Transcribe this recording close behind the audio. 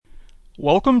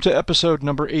Welcome to episode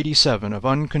number 87 of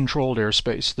Uncontrolled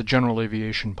Airspace, the General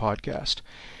Aviation Podcast.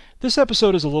 This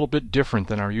episode is a little bit different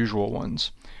than our usual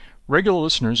ones. Regular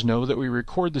listeners know that we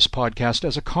record this podcast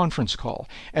as a conference call,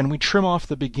 and we trim off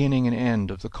the beginning and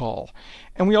end of the call.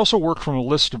 And we also work from a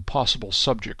list of possible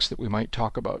subjects that we might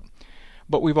talk about.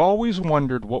 But we've always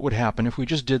wondered what would happen if we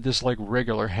just did this like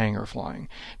regular hangar flying.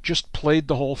 Just played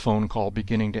the whole phone call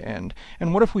beginning to end.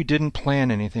 And what if we didn't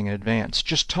plan anything in advance?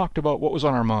 Just talked about what was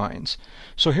on our minds.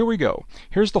 So here we go.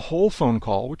 Here's the whole phone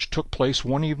call, which took place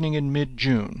one evening in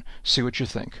mid-June. See what you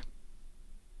think.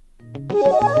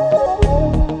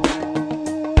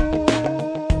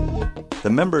 The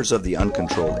members of the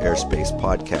Uncontrolled Airspace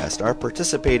podcast are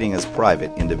participating as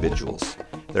private individuals.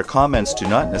 Their comments do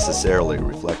not necessarily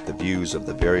reflect the views of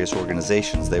the various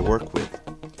organizations they work with.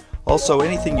 Also,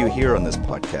 anything you hear on this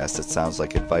podcast that sounds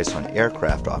like advice on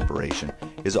aircraft operation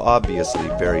is obviously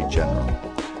very general.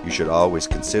 You should always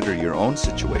consider your own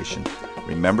situation,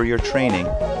 remember your training,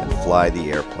 and fly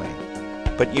the airplane.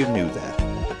 But you knew that.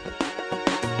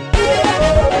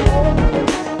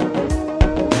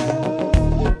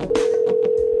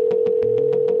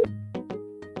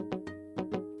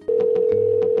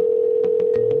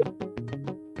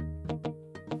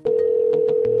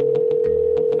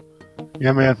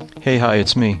 Yeah, man. Hey, hi,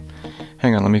 it's me.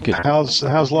 Hang on, let me get... How's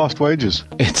Lost Wages?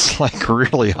 It's like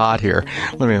really hot here.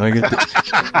 Let me get...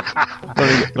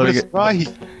 let me get... Dry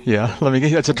heat. Yeah, let me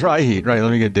get... It's a dry heat, right?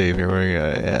 Let me get Dave here. We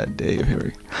go. Yeah, Dave, here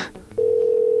we go.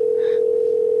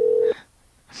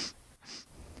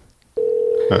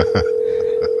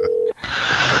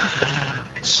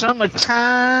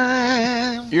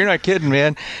 Summertime. You're not kidding,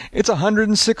 man. It's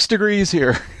 106 degrees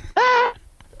here.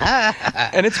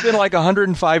 And it's been like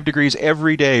 105 degrees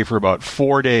every day for about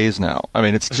 4 days now. I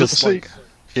mean, it's just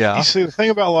yeah. You see, the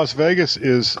thing about Las Vegas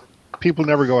is people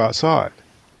never go outside.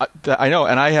 I know,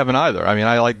 and I haven't either. I mean,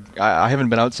 I haven't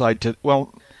been outside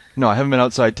no, I haven't been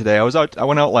outside today. I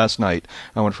went out last night.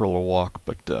 I went for a little walk,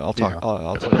 but I'll tell you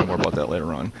more about that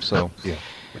later on. So, yeah.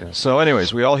 So,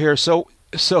 anyways, we all hear. So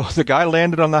the guy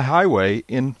landed on the highway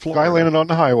in Florida. The guy landed on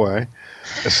the highway.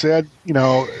 Said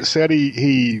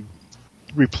he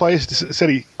said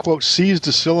he, quote, seized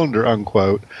a cylinder,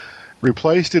 unquote,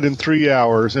 replaced it in 3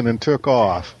 hours, and then took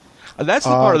off. That's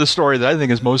the part of the story that I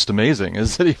think is most amazing,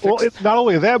 is that he fixed... Well, it's not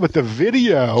only that, but the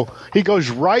video, he goes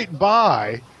right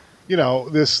by,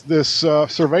 this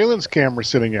surveillance camera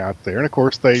sitting out there, and of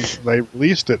course they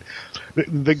released it.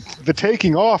 The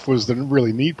taking off was the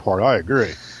really neat part, I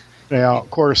agree. Now, of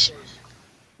course,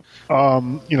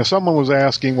 someone was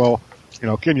asking, well,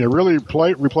 can you really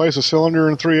replace a cylinder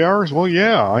in 3 hours? Well,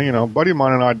 yeah. A buddy of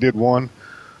mine and I did one,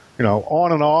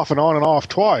 on and off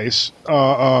twice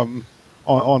on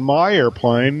my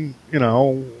airplane, in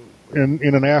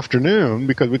an afternoon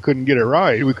because we couldn't get it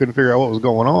right. We couldn't figure out what was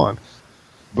going on.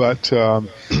 But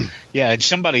yeah, it's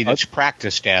somebody that's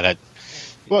practiced at it.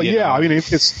 Well, yeah. I mean,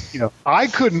 it's I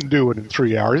couldn't do it in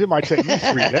 3 hours. It might take me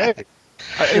 3 days.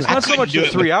 It's not so much the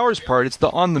 3 hours part; it's the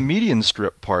on the median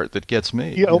strip part that gets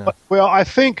me. Well, I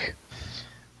think,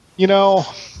 there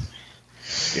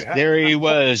he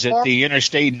was at the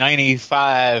Interstate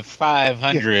 95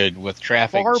 500 with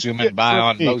traffic zooming by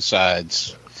on both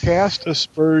sides. Cast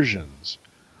aspersions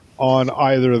on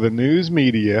either the news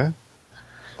media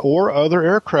or other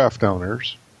aircraft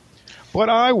owners, but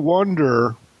I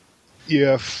wonder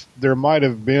if there might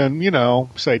have been,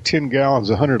 say 10 gallons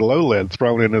of 100 low lead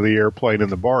thrown into the airplane in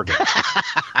the bargain.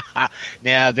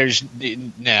 Now, there's...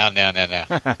 No.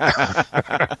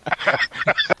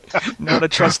 Not a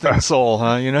trusting soul,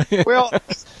 huh? Well,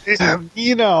 it's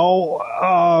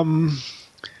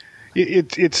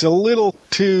a little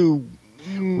too...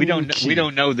 We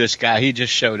don't know this guy. He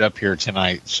just showed up here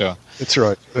tonight, so... That's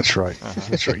right. That's right.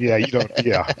 Yeah, you don't...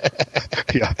 Yeah.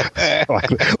 Yeah.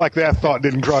 Like that thought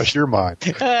didn't cross your mind.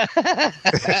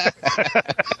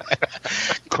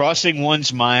 Crossing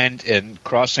one's mind and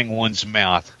crossing one's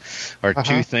mouth are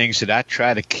two things that I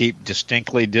try to keep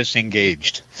distinctly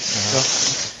disengaged.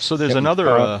 So there's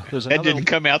another... That didn't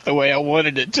come out the way I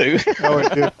wanted it to. No,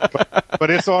 it did. But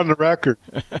it's on the record.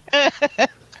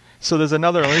 So there's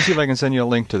another. Let me see if I can send you a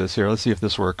link to this here. Let's see if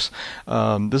this works.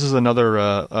 This is another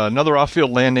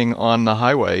off-field landing on the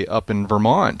highway up in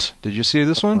Vermont. Did you see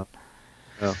this one?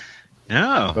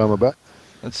 No.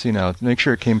 Let's see now. Make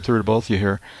sure it came through to both of you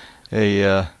here.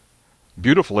 A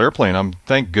beautiful airplane.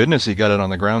 Thank goodness he got it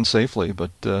on the ground safely. But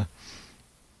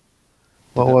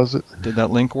what was it? Did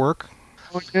that link work?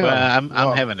 Yeah. Well,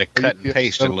 I'm having to cut and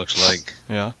paste. It looks like.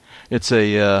 Yeah, it's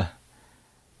a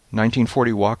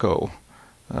 1940 Waco.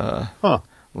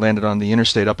 landed on the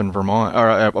interstate up in Vermont, or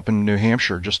up in New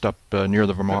Hampshire, just up near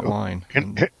the Vermont line.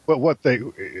 But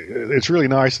it's really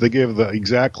nice they give the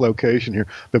exact location here.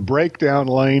 The breakdown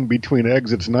lane between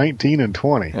exits 19 and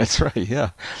 20. That's right, yeah.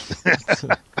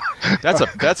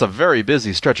 That's a very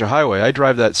busy stretch of highway. I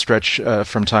drive that stretch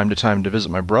from time to time to visit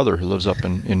my brother who lives up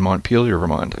in Montpelier,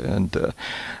 Vermont, and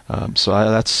so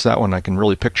that's that one I can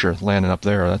really picture landing up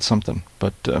there. That's something.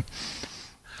 But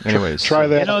anyways, try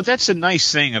that. You know, that's a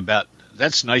nice thing about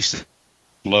nice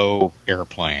low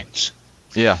airplanes.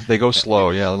 Yeah, they go slow.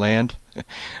 Yeah, land.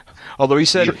 Although he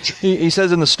said he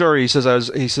says in the story, he says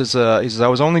I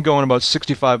was only going about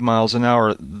 65 miles an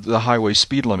hour, the highway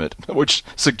speed limit, which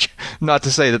not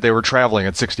to say that they were traveling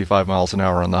at 65 miles an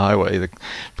hour on the highway. The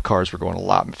cars were going a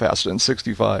lot faster than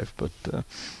 65, but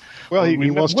well,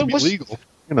 he wants to be legal,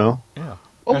 you know. Yeah.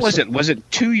 What was it? Was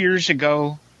it 2 years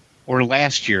ago or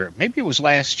last year? Maybe it was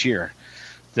last year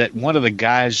that one of the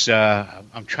guys.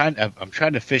 I'm trying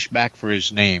to fish back for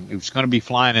his name. He was going to be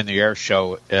flying in the air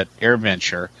show at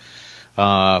AirVenture.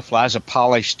 Flies a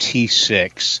polished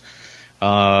T6,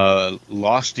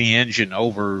 lost the engine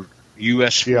over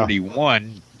US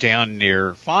 41 down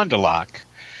near Fond du Lac,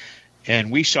 and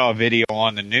we saw a video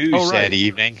on the news that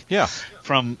evening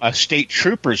from a state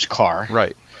trooper's car.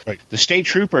 Right. The state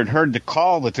trooper had heard the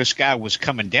call that this guy was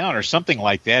coming down or something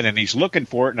like that, and he's looking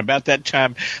for it, and about that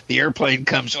time the airplane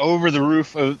comes over the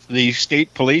roof of the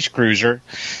state police cruiser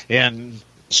and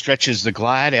stretches the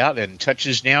glide out and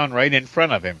touches down right in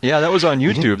front of him. Yeah, that was on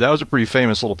YouTube. That was a pretty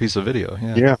famous little piece of video.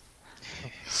 Yeah.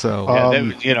 So,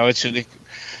 it's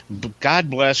God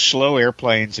bless slow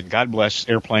airplanes, and God bless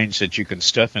airplanes that you can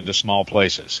stuff into small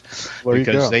places,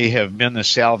 because they have been the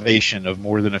salvation of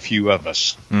more than a few of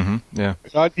us. Mm-hmm. Yeah.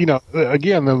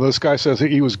 Again, this guy says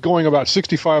he was going about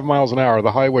 65 miles an hour,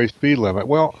 the highway speed limit.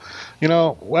 Well,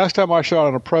 last time I shot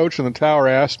an approach and the tower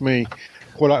asked me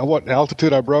what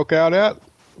altitude I broke out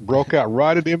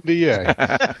right at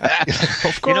MDA.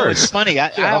 Of course. It's funny.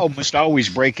 I almost always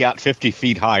break out 50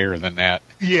 feet higher than that.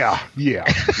 Yeah.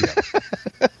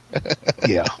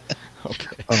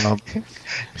 Okay.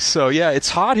 So, it's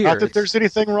hot here. Not that there's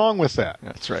anything wrong with that.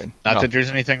 That's right. Not that there's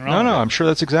anything wrong. No, I'm sure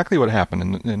that's exactly what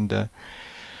happened. And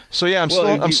so, I'm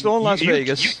still in Las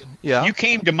Vegas. You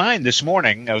came to mind this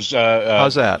morning. I was,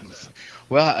 how's that?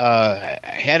 Well, I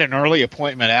had an early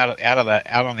appointment out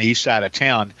on the east side of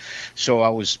town, so I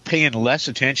was paying less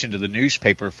attention to the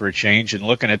newspaper for a change and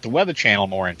looking at the Weather Channel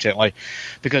more intently,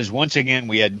 because once again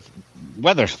we had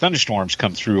thunderstorms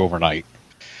come through overnight.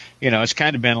 It's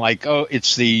kind of been like,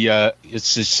 it's the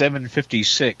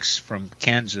 756 from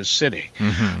Kansas City.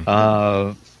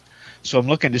 Mm-hmm. So I'm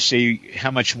looking to see how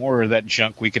much more of that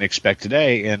junk we can expect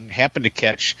today, and happened to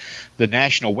catch the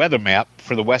national weather map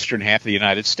for the western half of the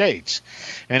United States.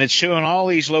 And it's showing all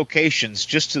these locations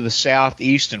just to the south,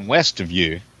 east, and west of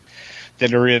you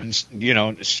that are in,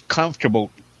 comfortable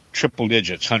triple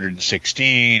digits,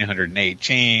 116,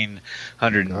 118,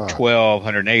 112,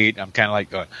 108. I'm kind of like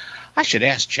going, I should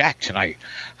ask Jack tonight,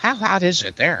 how hot is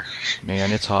it there?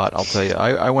 Man, it's hot. I'll tell you.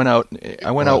 I went out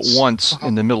once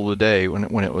in the middle of the day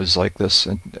when it was like this,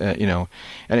 and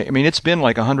and I mean it's been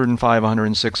like 105,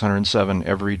 106, 107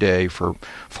 every day for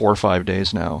 4 or 5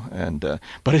 days now, and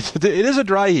but it is a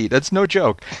dry heat. That's no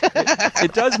joke.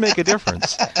 It does make a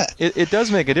difference. It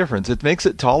does make a difference. It makes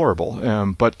it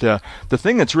tolerable. But the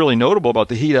thing that's really notable about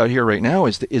the heat out here right now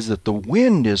is that the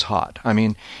wind is hot. I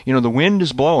mean, the wind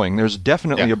is blowing. There's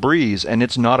definitely a breeze, and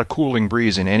it's not a cooling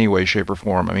breeze in any way, shape, or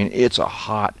form. I mean, it's a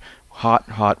hot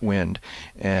wind.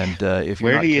 And if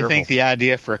you're where do you think the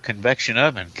idea for a convection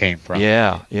oven came from?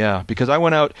 Yeah. Because I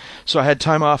went out, so I had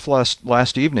time off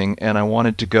last evening, and I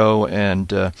wanted to go and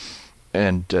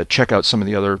check out some of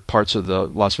the other parts of the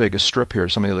Las Vegas Strip here,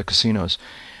 some of the other casinos.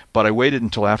 But I waited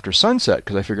until after sunset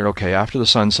because I figured, okay, after the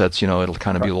sun sets, it'll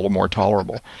kind of be a little more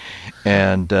tolerable.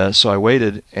 And so I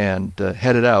waited and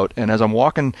headed out. And as I'm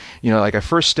walking, like I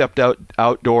first stepped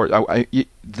outdoors. I'm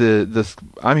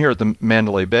here at the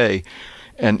Mandalay Bay,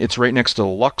 and it's right next to the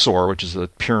Luxor, which is the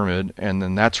pyramid, and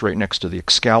then that's right next to the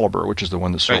Excalibur, which is the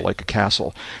one that's sort of like a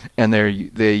castle. And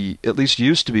they at least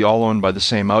used to be all owned by the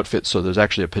same outfit, so there's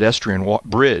actually a pedestrian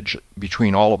bridge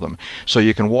between all of them. So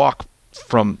you can walk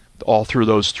from all through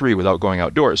those three without going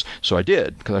outdoors. So I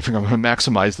did, because I think I'm going to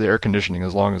maximize the air conditioning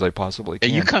as long as I possibly can.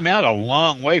 And you come out a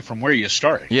long way from where you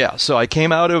started. Yeah, so I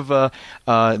came out of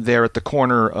there at the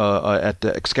corner at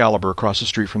the Excalibur across the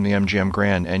street from the MGM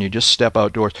Grand, and you just step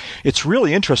outdoors. It's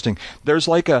really interesting. There's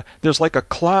like a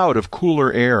cloud of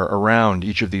cooler air around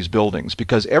each of these buildings,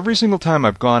 because every single time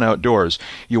I've gone outdoors,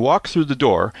 you walk through the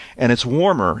door and it's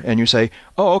warmer, and you say,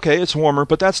 oh, okay, it's warmer,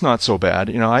 but that's not so bad.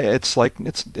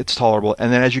 It's tolerable.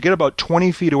 And then as you get about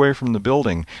 20 feet away from the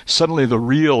building, suddenly the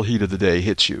real heat of the day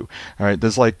hits you. All right,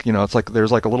 there's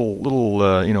there's like a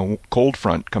little cold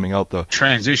front coming out the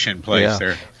transition place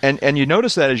there. And you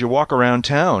notice that as you walk around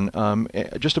town,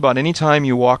 just about any time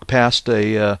you walk past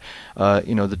the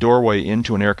doorway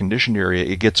into an air-conditioned area,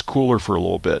 it gets cooler for a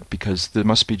little bit because there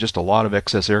must be just a lot of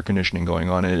excess air conditioning going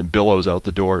on, and it billows out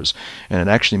the doors, and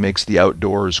it actually makes the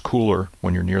outdoors cooler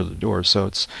when you're near the doors. So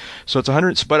it's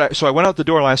 100. But so I went out the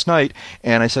door last night,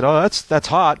 and I said, "Oh, that's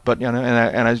hot," but and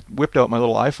I whipped out my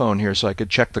little iPhone here so I could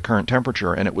check the current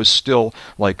temperature, and it was still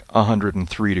like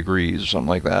 103 degrees or something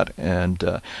like that. And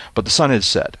but the sun is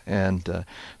set, and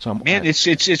so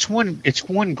it's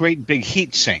one great big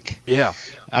heat sink. Yeah,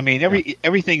 I mean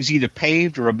everything's either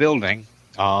paved or a building,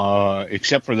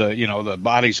 except for the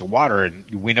bodies of water, and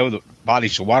we know the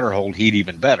bodies of water hold heat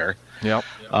even better. Yep.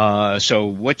 So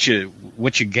what you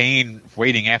gain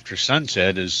waiting after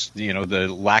sunset is the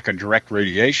lack of direct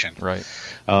radiation. Right.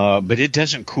 But it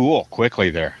doesn't cool quickly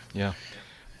there. Yeah.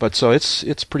 But so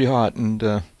it's pretty hot,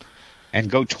 and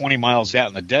go 20 miles out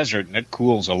in the desert and it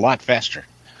cools a lot faster.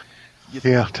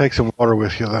 Yeah, take some water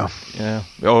with you though. Yeah.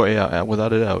 Oh yeah,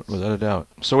 without a doubt.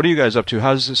 So what are you guys up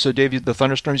to? So Dave, the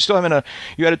thunderstorm,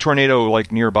 you had a tornado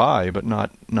like nearby, but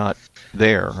not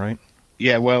there, right?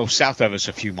 Yeah, well, south of us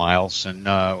a few miles, and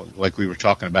like we were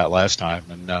talking about last time,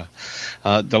 and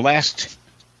the last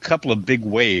couple of big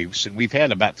waves, and we've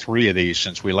had about 3 of these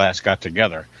since we last got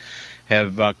together,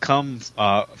 have come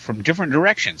from different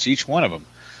directions, each one of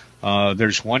them.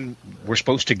 There's one we're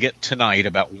supposed to get tonight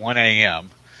about 1 a.m.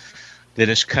 that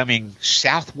is coming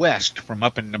southwest from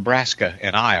up in Nebraska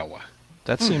and Iowa.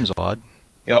 That seems odd.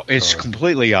 It's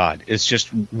completely odd. It's just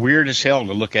weird as hell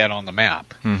to look at on the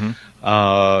map. Mm-hmm.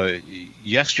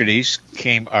 Yesterday's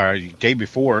day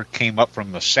before came up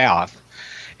from the south,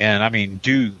 and I mean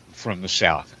due from the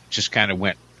south. Just kind of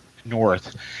went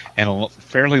north, and a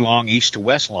fairly long east to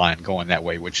west line going that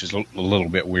way, which is a little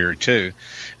bit weird too.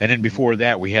 And then before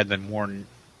that, we had the more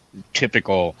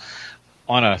typical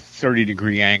on a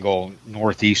 30-degree angle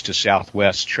northeast to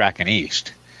southwest tracking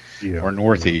east. Yeah. Or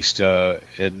northeast,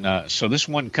 and so this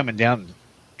one coming down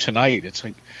tonight, it's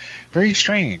like very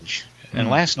strange. And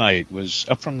last night was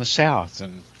up from the south,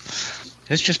 and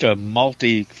it's just a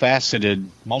multifaceted,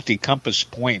 multi-compass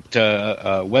point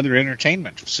weather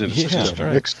entertainment system. Yeah,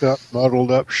 right. Mixed up, muddled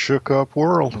up, shook up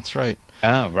world. That's right.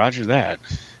 Roger that.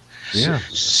 Yeah.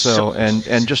 So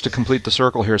and just to complete the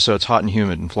circle here, so it's hot and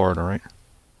humid in Florida, right?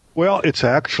 Well, it's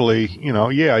actually,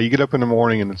 you get up in the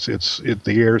morning and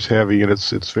the air's heavy and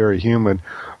it's very humid.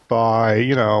 By,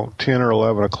 10 or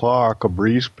 11 o'clock, a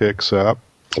breeze picks up.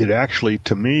 It actually,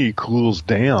 to me, cools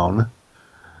down.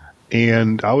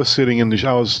 And I was sitting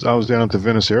I was down at the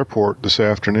Venice airport this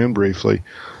afternoon briefly,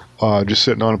 just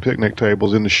sitting on picnic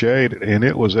tables in the shade, and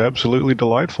it was absolutely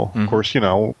delightful. Mm-hmm. Of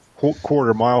course,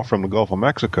 quarter mile from the Gulf of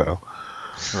Mexico.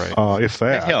 Right. If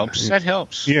that. That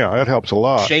helps. Yeah, that helps a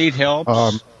lot. Shade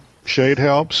helps. Shade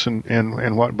helps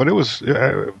and what, but it was,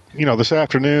 this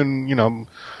afternoon,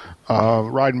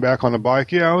 riding back on the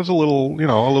bike, it was a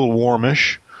little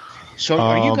warmish. So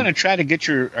are you going to try to get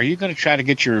your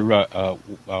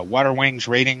Water Wings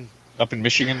rating up in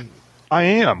Michigan? I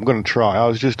am going to try.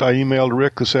 I emailed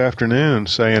Rick this afternoon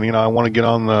saying, I want to get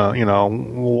on the,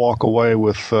 walk away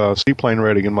with seaplane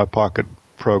rating in my pocket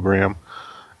program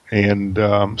and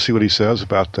see what he says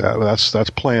about that.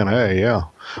 That's plan A, yeah.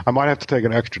 I might have to take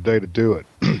an extra day to do it.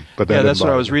 But that's what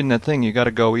I was reading that thing. You got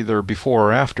to go either before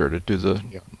or after to do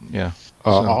the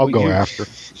I'll go after.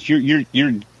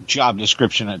 Your job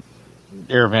description at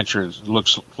AirVenture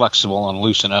looks flexible and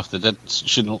loose enough that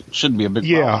shouldn't be a big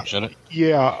problem, should it?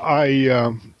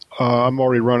 Yeah, I'm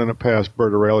already running it past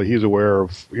Bert O'Reilly. He's aware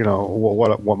of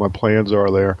what my plans are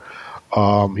there.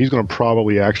 He's going to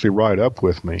probably actually ride up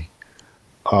with me.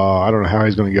 I don't know how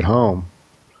he's going to get home.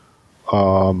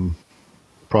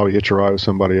 Probably hitch a ride with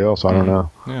somebody else. I don't know.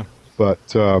 Yeah.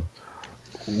 But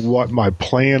what my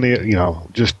plan is,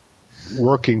 just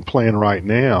working plan right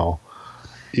now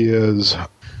is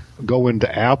go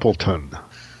into Appleton,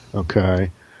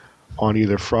 okay, on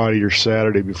either Friday or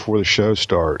Saturday before the show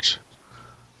starts.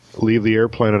 Leave the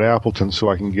airplane at Appleton so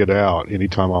I can get out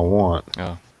anytime I want.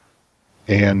 Yeah.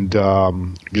 And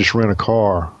just rent a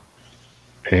car.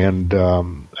 And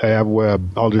AvWeb,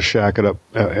 I'll just shack it up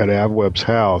at AvWeb's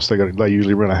house. They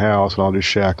usually rent a house, and I'll just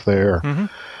shack there.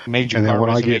 Mm-hmm. Made your car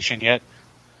reservation yet?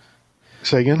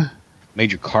 Say again?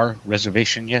 Made your car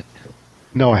reservation yet?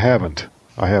 No, I haven't.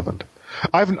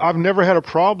 I've never had a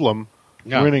problem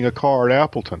renting a car at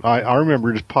Appleton. I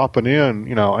remember just popping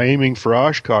in, aiming for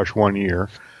Oshkosh one year.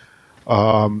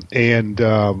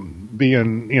 and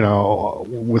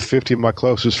being, with 50 of my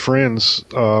closest friends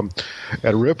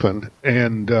at Ripon,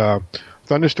 and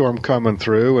thunderstorm coming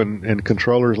through, and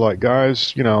controllers like,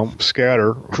 guys,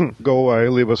 scatter, go away,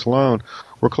 leave us alone.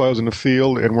 We're closing the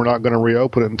field, and we're not going to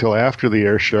reopen it until after the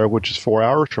air show, which is 4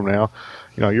 hours from now.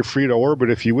 You're free to orbit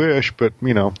if you wish, but,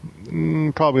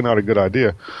 probably not a good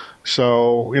idea.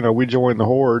 So, we joined the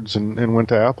hordes and went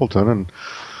to Appleton and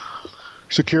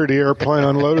secured the airplane,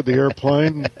 unloaded the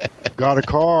airplane, got a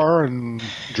car, and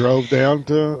drove down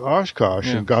to Oshkosh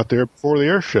and got there before the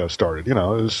air show started. It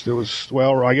was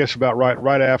well, I guess about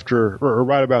right after, or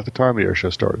right about the time the air show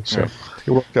started. So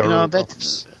it worked out. Really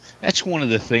that's one of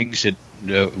the things that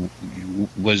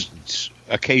was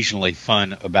occasionally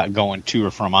fun about going to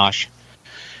or from Osh,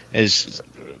 is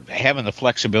having the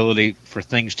flexibility for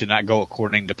things to not go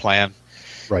according to plan.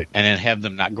 Right. And then have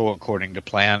them not go according to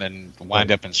plan and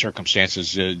wind up in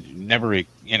circumstances never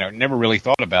really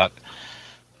thought about.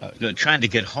 Trying to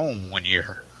get home one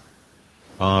year,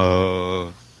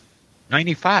 95,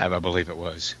 I believe it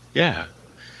was. Yeah.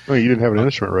 Well, you didn't have an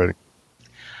instrument rating.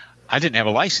 I didn't have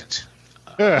a license.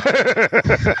 Well,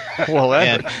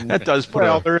 that does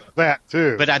put there's that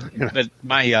too. But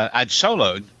I'd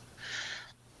soloed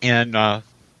and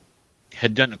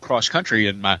had done cross country,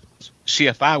 and my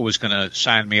CFI was going to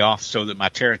sign me off so that my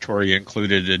territory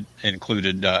included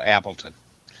Appleton.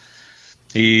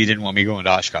 He didn't want me going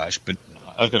to Oshkosh, but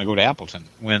I was going to go to Appleton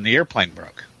when the airplane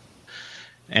broke.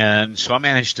 And so I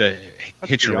managed to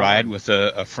hitch a ride with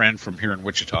a friend from here in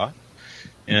Wichita.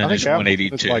 And I think it's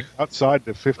 182. It's like outside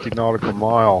the 50 nautical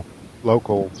mile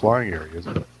local flying area,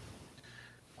 isn't it?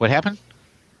 What happened?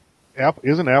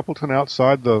 Isn't Appleton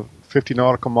outside the 50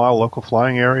 nautical mile local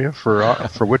flying area for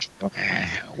Wichita?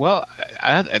 Well,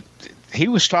 he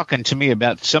was talking to me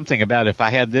about something about if I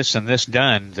had this and this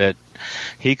done, that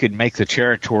he could make the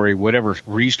territory whatever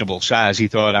reasonable size he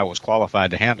thought I was qualified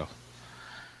to handle.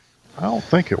 I don't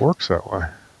think it works that way.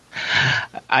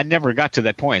 I never got to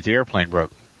that point. The airplane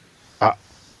broke.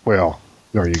 Well,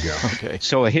 there you go. Okay.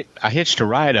 So I hitched a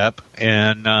ride up,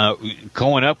 and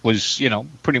going up was,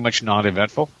 pretty much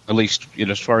non-eventful, at least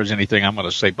as far as anything I'm going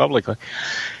to say publicly.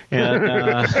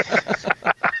 And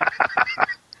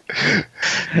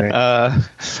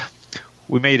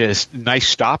we made a nice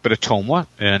stop at Ottumwa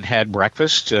and had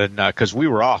breakfast, and because we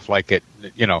were off like at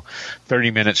 30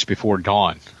 minutes before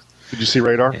dawn. Did you see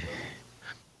radar?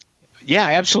 Yeah,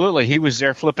 absolutely. He was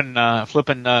there flipping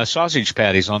sausage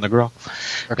patties on the grill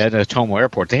at Ottumwa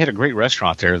Airport. They had a great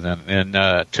restaurant there then, and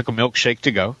took a milkshake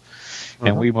to go,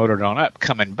 and we motored on up.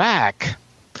 Coming back,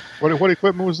 what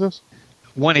equipment was this?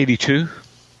 182.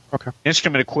 Okay.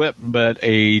 Instrument equipped, but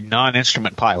a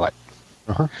non-instrument pilot.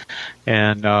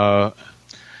 And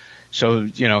so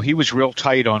he was real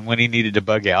tight on when he needed to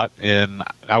bug out, and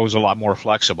I was a lot more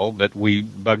flexible. But we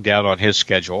bugged out on his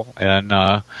schedule, and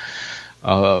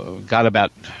got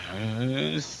about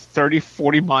 30,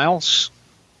 40 miles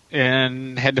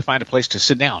and had to find a place to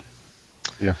sit down.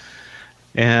 Yeah.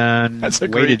 And that's a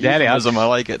waited great that out. I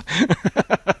like it.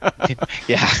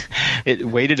 Yeah. It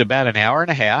waited about an hour and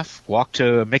a half, walked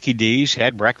to Mickey D's,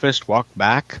 had breakfast, walked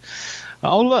back.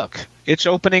 Oh, look, it's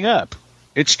opening up.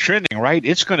 It's trending, right?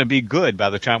 It's going to be good by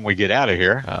the time we get out of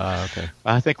here. Okay.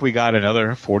 I think we got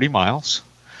another 40 miles.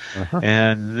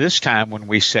 And this time when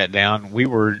we sat down, we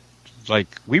were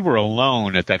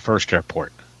alone at that first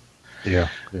airport. Yeah.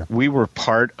 We were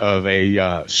part of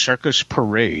a circus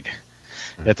parade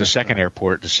at the second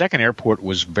airport. The second airport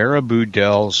was Baraboo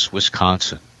Dells,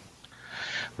 Wisconsin,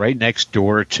 right next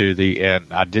door to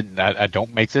and I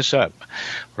don't make this up,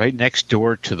 right next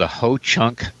door to the Ho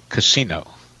Chunk Casino.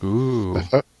 Ooh.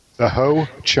 The Ho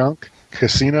Chunk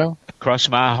Casino? Cross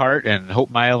my heart and hope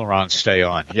my ailerons stay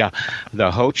on. Yeah, the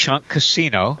Ho Chunk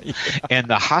Casino. And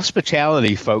the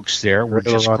hospitality folks there were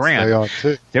just grand.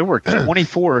 There were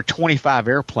 24 or 25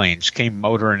 airplanes came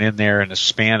motoring in there in a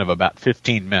span of about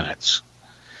 15 minutes.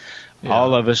 Yeah.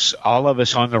 All of us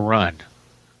on the run.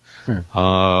 It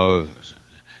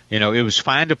was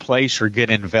find a place or get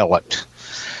enveloped.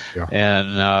 Yeah.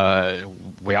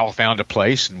 And we all found a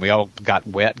place, and we all got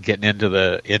wet getting into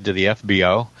the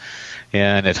FBO.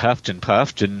 And it huffed and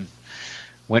puffed and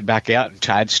went back out and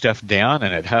tied stuff down,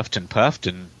 and it huffed and puffed.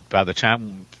 And by the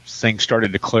time things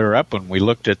started to clear up, and we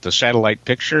looked at the satellite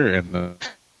picture and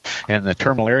the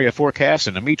terminal area forecast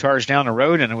and the METARs down the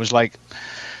road, and it was like,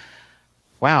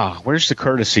 wow, where's the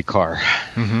courtesy car?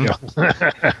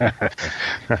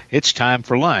 It's time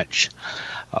for lunch.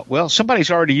 Well,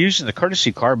 somebody's already using the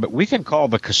courtesy car, but we can call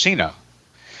the casino,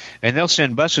 and they'll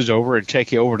send buses over and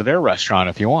take you over to their restaurant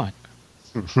if you want.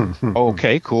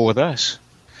 Okay, cool with us.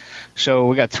 So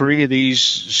we got 3 of these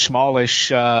smallish,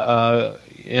 tour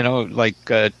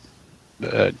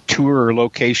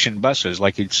location buses,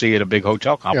 like you'd see at a big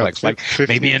hotel complex, like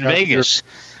maybe in Vegas.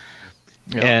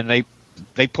 Yeah. And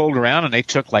they pulled around and they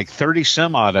took like 30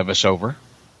 some odd of us over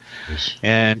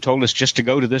and told us just to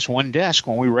go to this one desk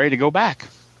when we were ready to go back.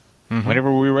 Mm-hmm.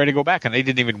 Whenever we were ready to go back, and they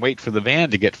didn't even wait for the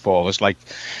van to get full. It's like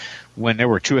when there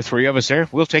were 2 or 3 of us there,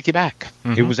 we'll take you back.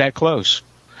 Mm-hmm. It was that close.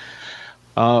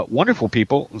 Wonderful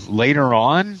people. Later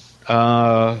on,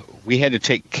 we had to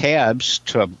take cabs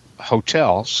to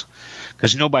hotels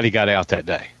because nobody got out that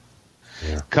day.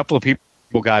 Yeah. A couple of people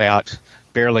got out,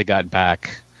 barely got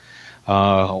back.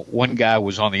 One guy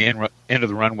was on the end of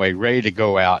the runway ready to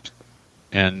go out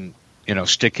and,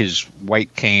 stick his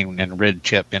white cane and red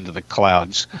chip into the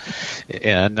clouds,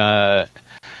 and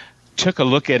took a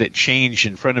look at it change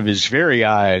in front of his very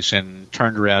eyes and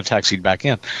turned around, taxied back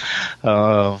in.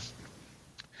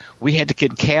 We had to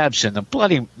get cabs in the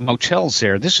bloody motels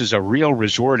there. This is a real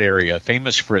resort area,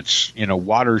 famous for its,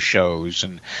 water shows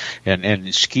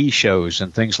and ski shows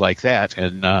and things like that.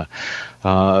 And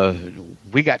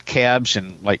we got cabs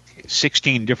in like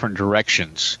 16 different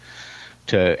directions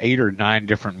to 8 or 9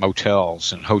 different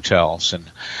motels and hotels.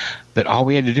 But all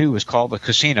we had to do was call the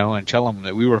casino and tell them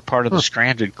that we were part of the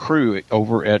stranded crew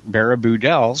over at Baraboo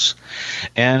Dells.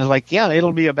 And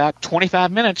it'll be about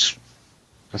 25 minutes.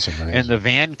 That's amazing. And the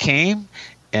van came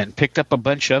and picked up a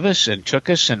bunch of us and took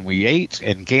us, and we ate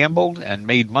and gambled and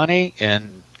made money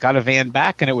and got a van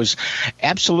back, and it was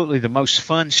absolutely the most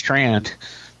fun strand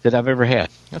that I've ever had.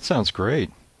 That sounds great.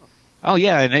 Oh,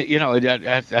 yeah, and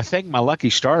I thank my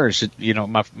lucky stars that,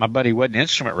 my buddy wasn't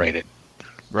instrument rated.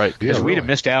 Right. Because we'd have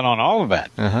missed out on all of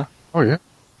that. Uh-huh. Oh, yeah.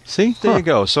 See? There you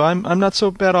go. So I'm not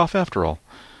so bad off after all.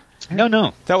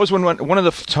 No. That was one of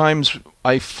the times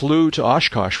I flew to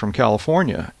Oshkosh from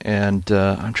California, and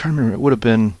I'm trying to remember. It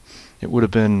would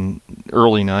have been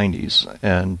early '90s,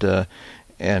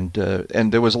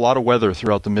 and there was a lot of weather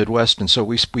throughout the Midwest, and so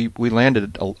we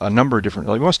landed a number of different.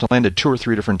 We must have landed 2 or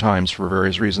 3 different times for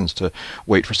various reasons to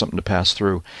wait for something to pass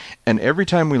through, and every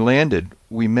time we landed,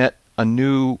 we met a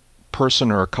new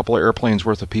person or a couple of airplanes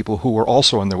worth of people who were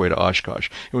also on their way to Oshkosh.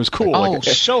 It was cool. Oh,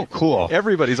 so cool.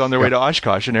 Everybody's on their way to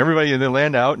Oshkosh, and everybody, they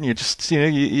land out, and you just,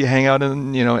 you hang out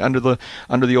in, under the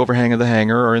overhang of the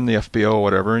hangar or in the FBO or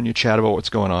whatever, and you chat about what's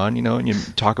going on, and you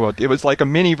talk about, it was like a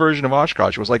mini version of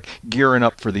Oshkosh. It was like gearing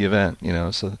up for the event,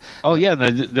 so. Oh, yeah,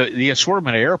 the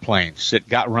assortment of airplanes that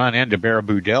got run into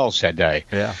Baraboo Dells that day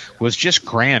was just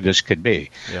grand as could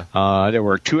be. Yeah. There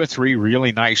were 2 or 3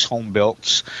 really nice home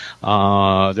builts.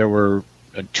 There were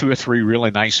 2 or 3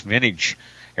 really nice vintage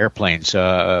airplanes.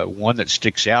 One that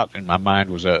sticks out in my mind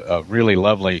was a really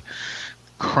lovely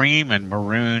cream with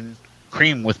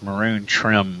maroon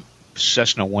trim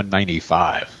Cessna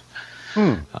 195.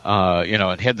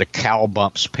 It had the cowl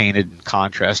bumps painted in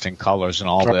contrasting colors and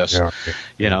all this.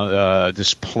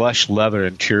 This plush leather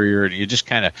interior, and you just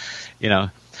kind of,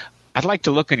 I'd like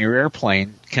to look in your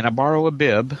airplane. Can I borrow a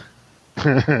bib?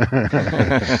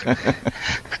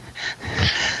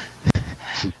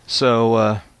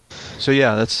 So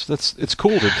yeah, it's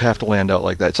cool to have to land out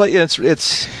like that. It's like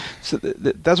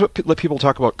that's what people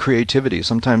talk about creativity.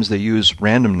 Sometimes they use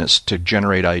randomness to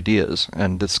generate ideas,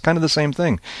 and it's kind of the same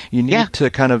thing. You need to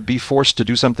kind of be forced to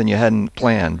do something you hadn't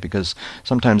planned, because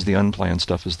sometimes the unplanned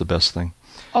stuff is the best thing.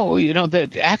 Oh,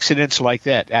 the accidents like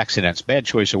that. Accidents, bad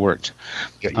choice of words.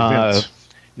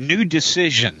 New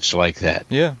decisions like that.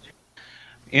 Yeah.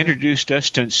 Introduced us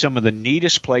to some of the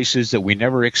neatest places that we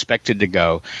never expected to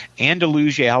go.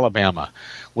 Andalusia, Alabama,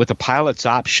 with a pilot's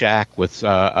op shack with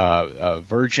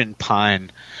virgin pine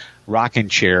rocking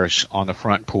chairs on the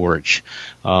front porch.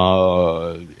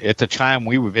 At the time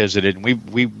we visited, and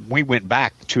we went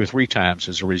back 2 or 3 times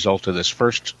as a result of this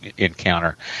first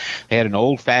encounter. They had an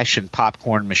old-fashioned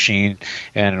popcorn machine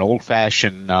and an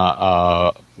old-fashioned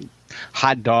hot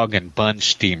dog and bun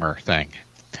steamer thing.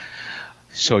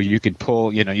 So you could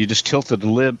pull, you just tilted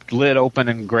the lid open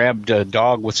and grabbed a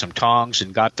dog with some tongs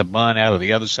and got the bun out of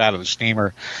the other side of the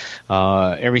steamer.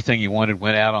 Everything you wanted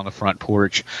went out on the front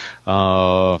porch.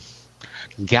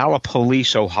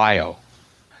 Gallipolis, Ohio.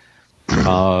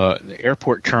 The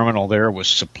airport terminal there was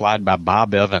supplied by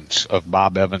Bob Evans of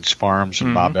Bob Evans Farms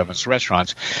and Bob Evans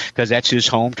Restaurants, because that's his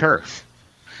home turf.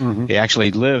 Mm-hmm. He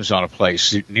actually lives on a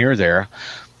place near there.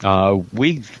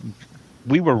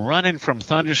 We were running from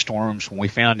thunderstorms when we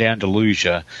found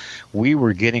Andalusia. We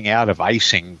were getting out of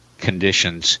icing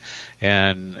conditions,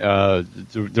 and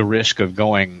the risk of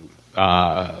going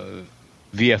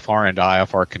VFR and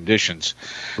IFR conditions,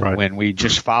 Right. when we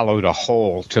just followed a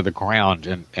hole to the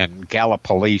ground, and Gallup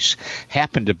Police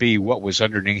happened to be what was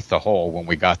underneath the hole when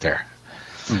we got there.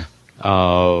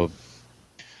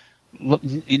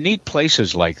 You need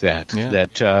places like that. Yeah.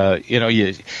 That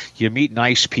you meet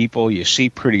nice people, you see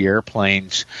pretty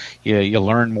airplanes, you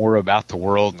learn more about the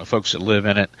world and the folks that live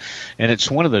in it, and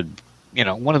it's one of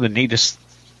the neatest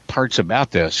parts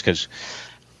about this, because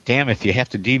damn, if you have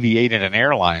to deviate in an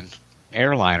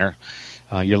airliner,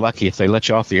 you're lucky if they let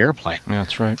you off the airplane. Yeah,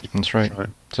 that's right.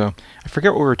 So I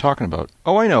forget what we were talking about.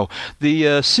 Oh, I know,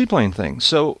 the seaplane thing.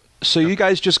 So you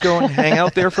guys just go and hang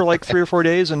out there for like 3 or 4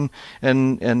 days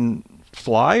and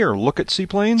fly or look at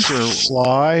seaplanes, or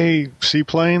Fly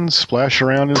seaplanes, splash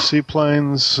around in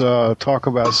seaplanes, talk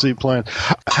about seaplanes.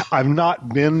 I've not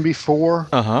been before.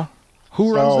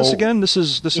 Who runs this So- again? This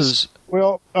is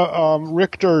Well,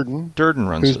 Rick Durden. Durden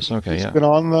runs Who's this. Okay, he's yeah. been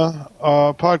on the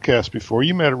podcast before.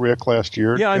 You met Rick last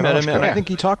year. Yeah, I met him, and I Australia. think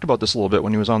he talked about this a little bit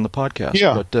when he was on the podcast.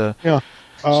 Yeah. But Yeah.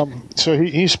 So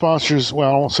he sponsors, well,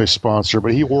 I won't say sponsor,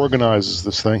 but he organizes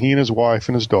this thing. He and his wife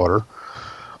and his daughter.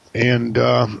 And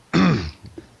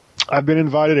I've been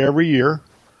invited every year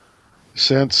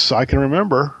since I can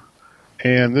remember.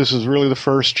 And this is really the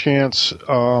first chance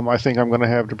I think I'm going to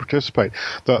have to participate.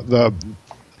 The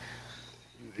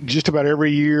just about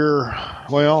every year,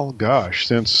 well, gosh,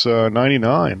 since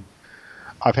 '99,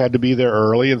 I've had to be there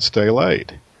early and stay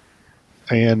late.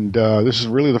 And this is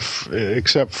really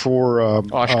except for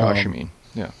Oshkosh, you mean?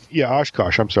 Yeah. Yeah,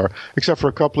 Oshkosh. I'm sorry. Except for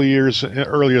a couple of years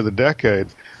earlier the decade.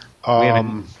 We have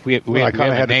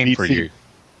a name for you.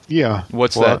 Yeah.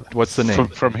 What's What? that? What's the name?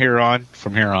 From here on,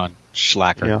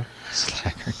 Slacker. Yeah.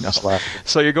 Slacker. No. Slacker.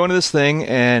 So you're going to this thing,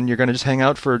 and you're going to just hang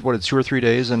out for 2 or 3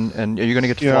 days, and are you going to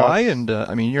get to Yeah. fly? And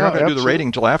I mean, you're not No, going to do the absolutely. rating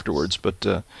until afterwards,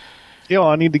 but Yeah,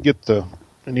 I need to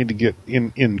get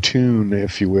in tune,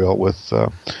 if you will, with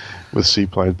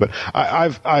seaplanes. But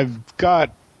I've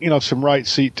got some right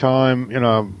seat time in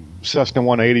a Cessna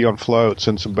 180 on floats,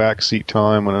 and some back seat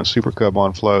time on a Super Cub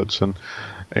on floats, and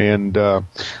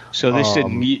So this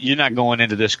didn't. You're not going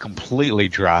into this completely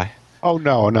dry. oh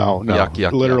no,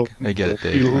 yuck, literally, yuck. I get it,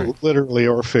 Dave. literally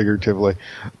or figuratively.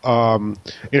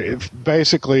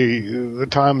 Basically, the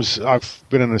times I've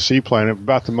been in a seaplane,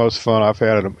 about the most fun I've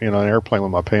had in an airplane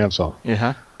with my pants on.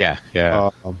 Yeah. Yeah. They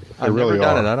I've really never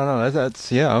done are. it. I don't know.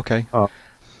 That's yeah. Okay.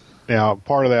 Now,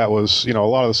 part of that was, a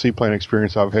lot of the seaplane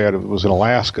experience I've had was in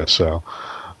Alaska, so,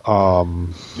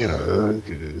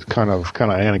 it's kind of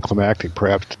anticlimactic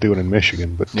perhaps to do it in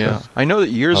Michigan, but Yeah, I know that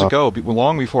years ago,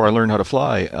 long before I learned how to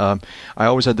fly, I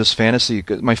always had this fantasy.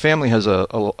 'Cause my family has a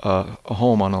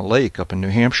home on a lake up in New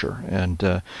Hampshire, and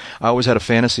I always had a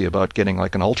fantasy about getting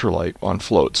like an ultralight on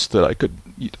floats that I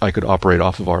could operate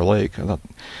off of our lake. I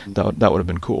thought that would have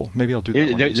been cool. Maybe I'll do that.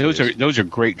 one of these days. Those are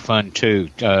great fun too.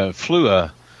 Flew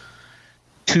a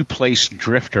 2-place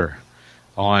drifter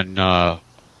on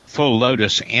Full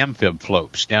Lotus amphib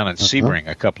floats down in Sebring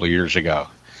a couple of years ago,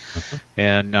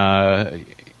 and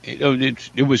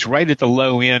it was right at the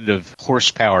low end of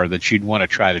horsepower that you'd want to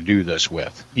try to do this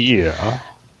with. yeah.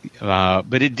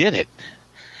 But it did it.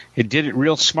 It did it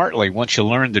real smartly once you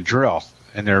learned the drill.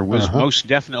 And there was most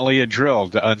definitely a drill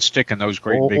to unsticking those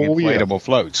great big inflatable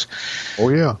floats. Oh,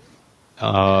 yeah.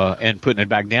 And putting it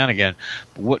back down again.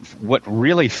 What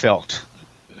really felt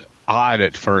odd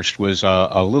at first was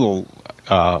a little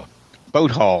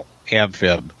boat hull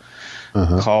amphib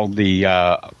called the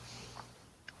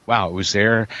it was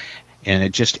there, and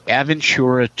it just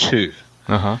Aventura 2.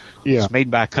 Yeah. It's made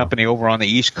by a company over on the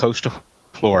east coast of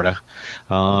Florida.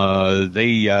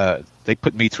 They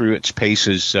put me through its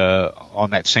paces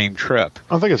on that same trip.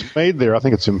 I don't think it's made there. I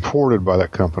think it's imported by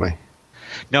that company.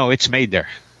 No, it's made there.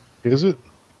 Is it?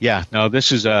 Yeah, no,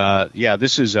 this is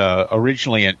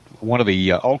originally one of the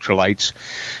ultralights.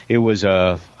 It was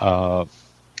a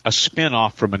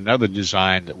spin-off from another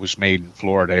design that was made in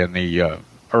Florida in the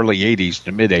early 80s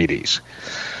to mid 80s.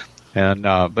 And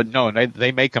but no,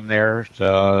 they make them there.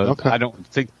 Okay. I don't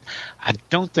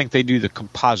think they do the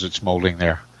composites molding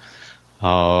there.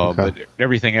 But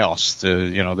everything else, they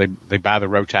buy the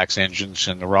Rotax engines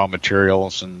and the raw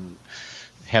materials and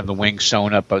have the wings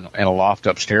sewn up in a loft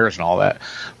upstairs and all that.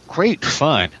 Great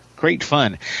fun.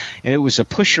 And it was a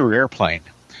pusher airplane.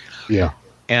 Yeah.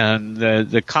 And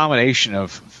the combination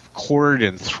of chord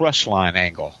and thrust line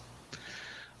angle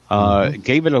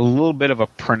gave it a little bit of a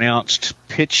pronounced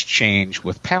pitch change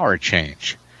with power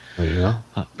change. Yeah.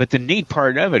 But the neat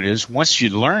part of it is once you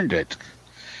learned it,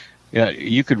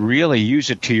 you could really use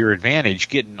it to your advantage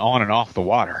getting on and off the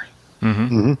water.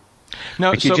 Now,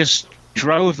 Like you just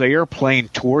drove the airplane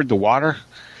toward the water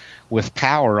with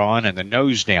power on and the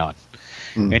nose down.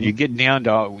 and you get down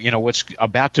to what's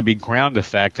about to be ground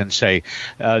effect, and say,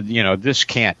 this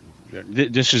can't.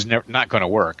 This is not going to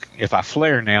work. If I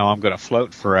flare now, I'm going to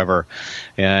float forever,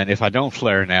 and if I don't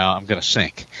flare now, I'm going to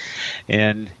sink.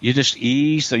 And you just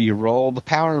you roll the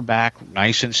power back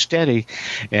nice and steady,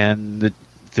 and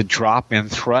the drop in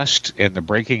thrust and the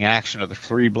braking action of the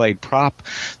 3-blade prop,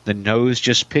 the nose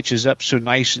just pitches up so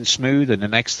nice and smooth, and the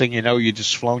next thing you know, you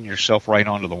just flown yourself right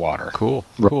onto the water. Cool.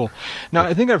 Now,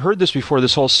 I think I've heard this before,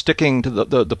 this whole sticking to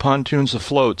the pontoons, the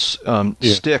floats,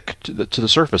 stick to the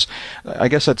surface. I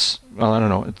guess that's, well, I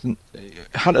don't know.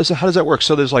 How does that work?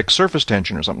 So there's like surface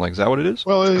tension or something like that. Is that what it is?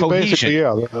 Well, cohesion. Basically,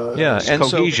 yeah. It's and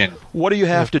cohesion. So what do you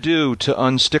have to do to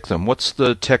unstick them? What's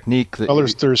the technique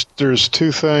that there's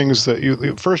two things that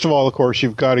you first of all, of course,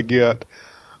 you've got to get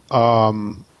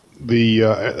the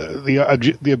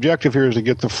objective here is to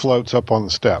get the floats up on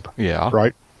the step. Yeah.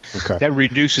 Right? Okay. That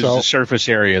reduces the surface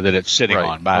area that it's sitting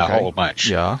on by a whole bunch.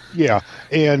 Yeah. Yeah.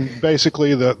 And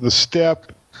basically the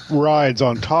step rides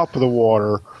on top of the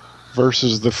water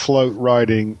versus the float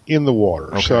riding in the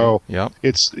water. Okay. So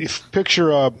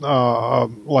picture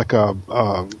like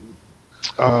a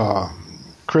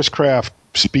Chris Craft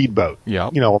speedboat. Yeah.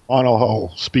 A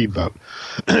monohull speedboat.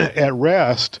 At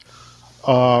rest,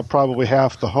 probably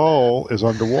half the hull is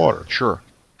underwater. Sure.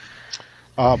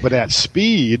 But at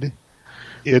speed,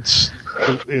 it's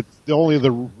only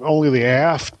the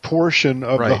aft portion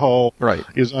of the hull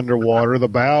is underwater. The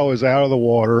bow is out of the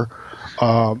water.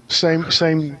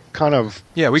 Same kind of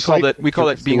we call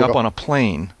that being up on a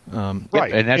plane.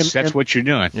 Right, and that's what you're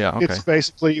doing. Yeah, okay. It's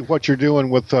basically what you're doing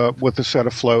with a set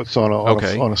of floats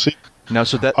on a sea. Now,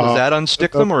 so does that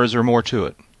unstick them, or is there more to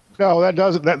it? No, that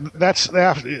doesn't. That's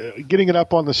after, getting it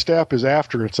up on the step is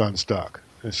after it's unstuck,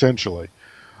 essentially.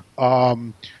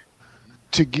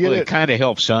 It kind of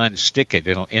helps to unstick it.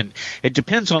 And it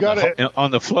depends on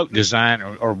the float design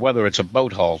or whether it's a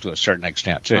boat hull to a certain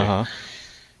extent too. Uh-huh.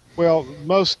 Well,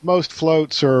 most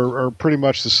floats are pretty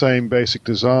much the same basic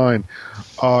design,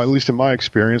 at least in my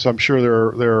experience. I'm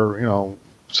sure there are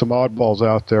some oddballs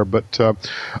out there, but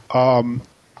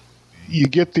you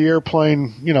get the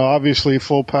airplane obviously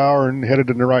full power and headed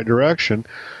in the right direction,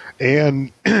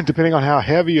 and depending on how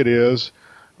heavy it is,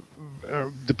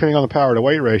 depending on the power to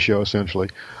weight ratio, essentially,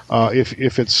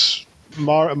 if it's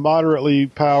moderately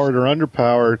powered or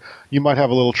underpowered, you might have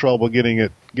a little trouble getting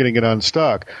it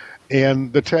unstuck.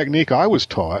 And the technique I was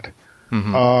taught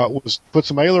was put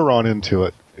some aileron into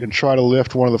it and try to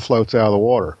lift one of the floats out of the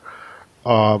water,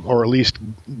 or at least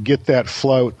get that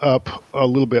float up a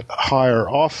little bit higher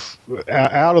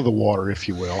out of the water, if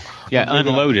you will. Yeah,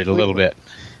 unload it a little bit.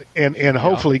 And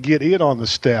hopefully get it on the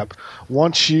step.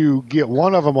 Once you get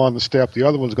one of them on the step, the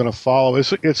other one's going to follow.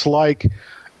 It's like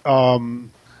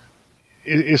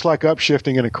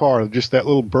upshifting in a car, just that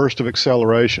little burst of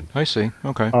acceleration. I see.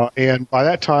 Okay. And by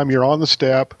that time, you're on the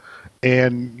step,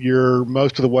 and you're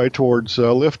most of the way towards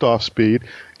liftoff speed.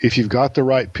 If you've got the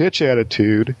right pitch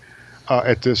attitude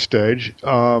at this stage,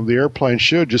 the airplane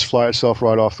should just fly itself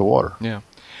right off the water. Yeah.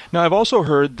 Now, I've also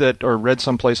heard that, or read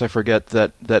someplace, I forget,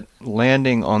 that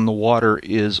landing on the water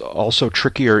is also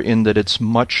trickier in that it's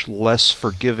much less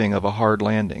forgiving of a hard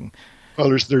landing. Well,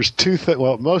 there's two things.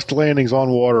 Well, most landings on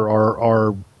water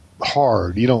are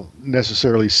hard. You don't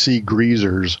necessarily see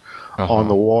greasers on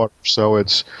the water, so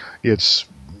it's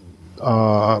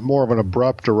more of an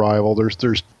abrupt arrival.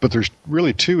 There's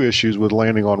really two issues with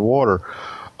landing on water.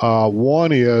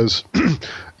 One is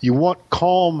you want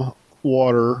calm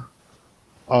water,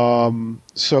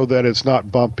 so that it's not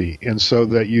bumpy, and so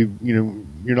that you're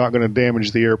not going to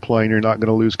damage the airplane, you're not going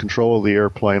to lose control of the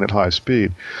airplane at high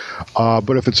speed.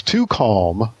 But if it's too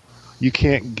calm, you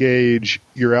can't gauge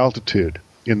your altitude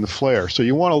in the flare. So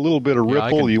you want a little bit of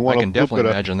ripple. I can definitely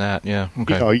imagine that. Yeah.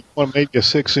 Okay. You want maybe a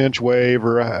 6-inch wave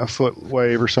or a foot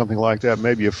wave or something like that.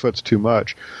 Maybe a foot's too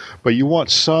much, but you want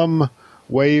some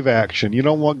wave action. You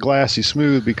don't want glassy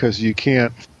smooth because you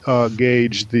can't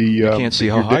gauge the. You can't see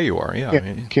how high you are. Yeah,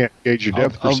 you can't gauge your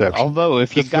depth perception. Although,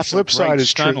 if you've got the flip side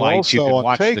is true also you can on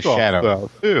watch takeoff, the shadow. though,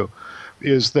 too,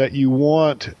 is that you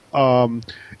want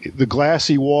the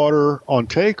glassy water on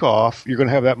takeoff. You're going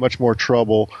to have that much more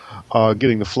trouble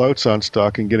getting the floats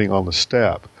unstuck and getting on the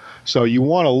step. So you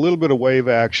want a little bit of wave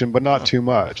action, but not too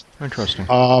much. Interesting.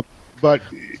 But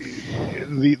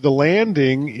the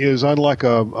landing is unlike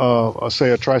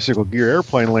say a tricycle gear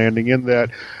airplane landing in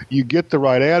that you get the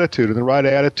right attitude, and the right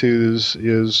attitude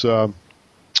is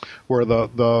where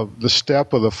the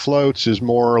step of the floats is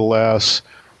more or less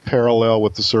parallel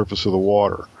with the surface of the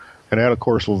water, and that of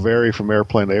course will vary from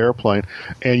airplane to airplane,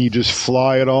 and you just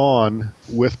fly it on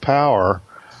with power,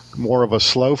 more of a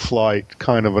slow flight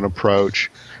kind of an approach.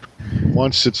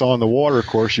 once it's on the water, of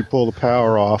course, you pull the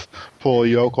power off, pull the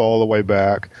yoke all the way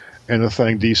back, and the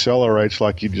thing decelerates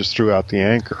like you just threw out the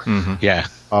anchor. Mm-hmm. Yeah.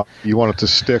 You want it to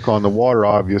stick on the water,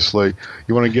 obviously.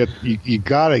 You want to get you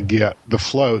got to get the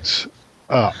floats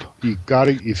up. You got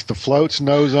to, if the float's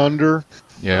nose under,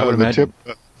 Yeah, I would imagine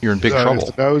you're in big trouble.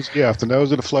 If the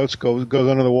nose of the floats goes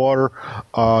under the water,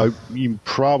 you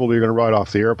probably are going to ride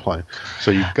off the airplane.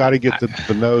 So you've got to get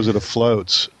the nose of the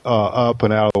floats up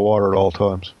and out of the water at all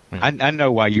times. I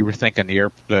know why you were thinking the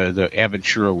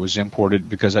Aventura was imported,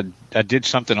 because I did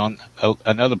something on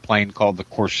another plane called the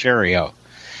Corsario.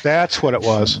 That's what it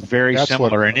was. Very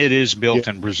similar, and it is built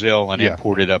in Brazil and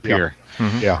imported up here.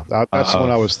 Mm-hmm. Yeah, that's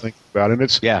what I was thinking about, and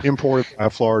it's imported by a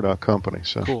Florida company.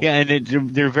 So cool. Yeah, and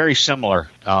they're very similar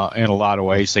in a lot of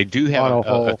ways. They do have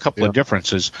a couple of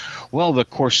differences. Well, the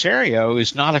Corsario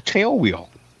is not a tail wheel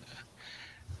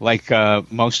like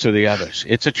most of the others.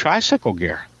 It's a tricycle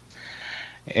gear,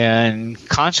 and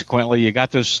consequently, you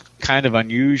got this kind of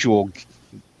unusual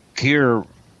gear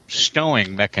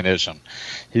stowing mechanism.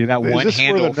 You got one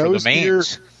handle for the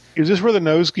mains. Is this where the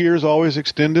nose gear is always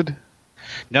extended?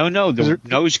 No. The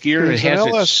nose gear has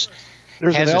a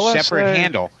separate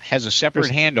handle. Has a separate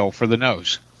handle for the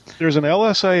nose. There's an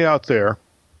LSA out there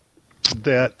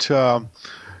that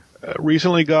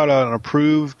recently got an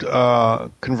approved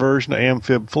conversion to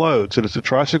amphib floats, and it's a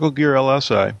tricycle gear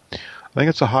LSA. I think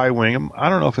it's a high wing. I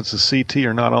don't know if it's a CT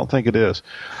or not. I don't think it is.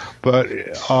 But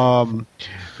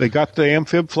they got the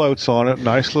amphib floats on it.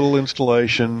 Nice little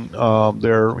installation.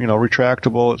 They're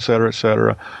retractable, et cetera, et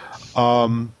cetera.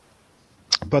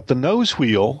 But the nose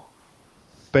wheel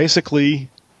basically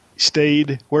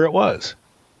stayed where it was.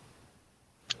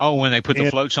 Oh, when they put the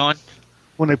floats on?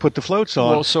 When they put the floats on.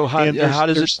 Well, so how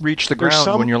does it reach the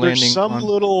ground when you're landing?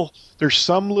 There's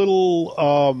some little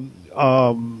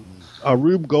a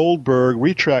Rube Goldberg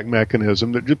retract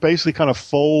mechanism that just basically kind of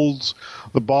folds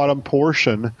the bottom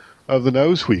portion of the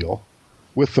nose wheel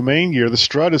with the main gear. The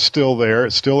strut is still there.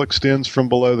 It still extends from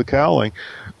below the cowling.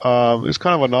 It's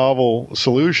kind of a novel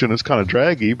solution. It's kind of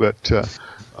draggy, but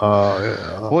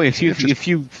boy, if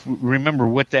you remember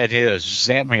what that is,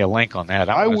 zap me a link on that.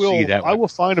 I will see that one. I will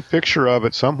find a picture of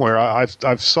it somewhere.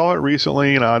 I've saw it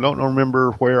recently, and I don't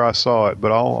remember where I saw it,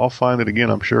 but I'll find it again,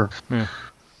 I'm sure. Yeah.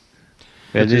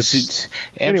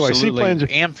 Anyway, seaplanes,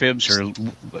 amphibs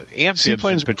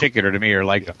in particular to me are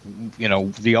like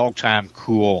the all-time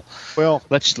cool. Well,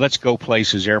 let's go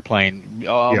places airplane,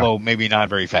 although maybe not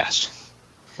very fast.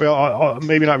 Well,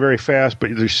 maybe not very fast, but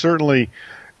there's certainly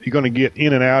you're going to get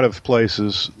in and out of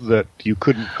places that you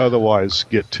couldn't otherwise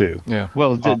get to. Yeah.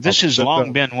 Well, this has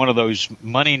long been one of those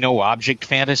money no object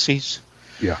fantasies.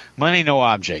 Yeah. Money no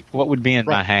object. What would be in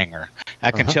my hangar?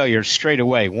 I can tell you straight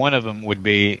away. One of them would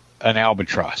be an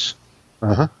albatross.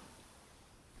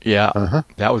 Yeah.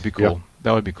 That would be cool. Yeah.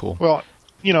 That would be cool. Well,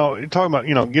 talking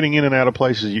about getting in and out of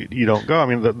places you don't go. I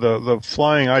mean, the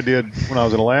flying I did when I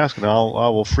was in Alaska, and I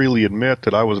will freely admit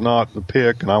that I was not the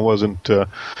pick, and I wasn't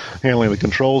handling the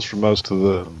controls for most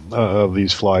of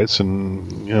these flights,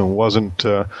 and wasn't.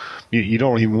 You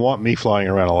don't even want me flying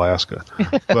around Alaska,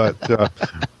 but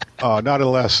not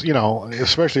unless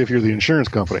especially if you're the insurance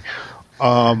company.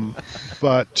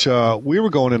 But we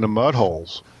were going into mud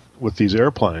holes with these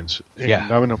airplanes. And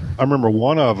I mean, I remember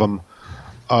one of them.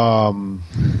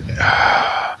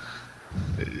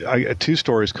 Two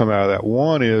stories come out of that.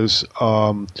 One is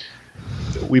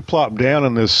we plopped down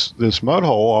in this mud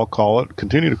hole, I'll call it,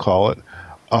 continue to call it,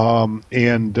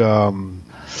 and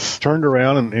turned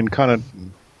around and kind of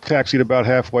taxied about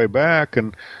halfway back,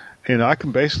 and I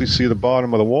can basically see the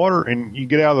bottom of the water. And you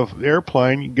get out of the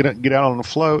airplane, you get out on the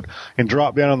float, and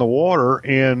drop down in the water,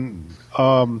 and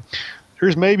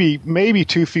there's maybe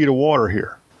 2 feet of water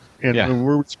here. And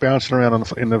we're bouncing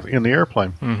around in the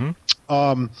airplane.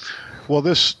 Mm-hmm. Well,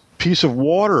 this piece of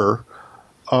water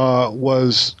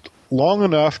was long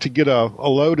enough to get a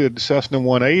loaded Cessna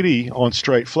 180 on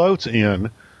straight floats in,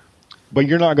 but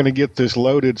you're not going to get this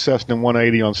loaded Cessna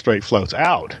 180 on straight floats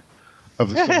out of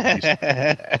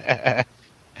the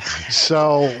piece.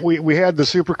 So we had the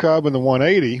Super Cub and the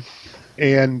 180,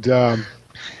 and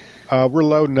we're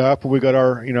loading up, and we got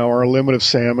our limit of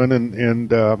salmon, and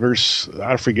there's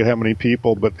I forget how many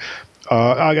people, but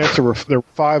I guess there were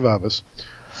 5 of us.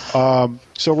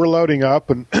 So we're loading up,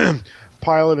 and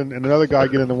Pilot and another guy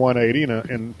get in the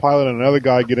 180, and Pilot and another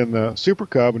guy get in the Super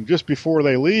Cub, and just before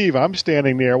they leave, I'm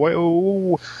standing there. Wait,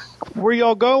 where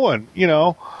y'all going?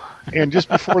 And just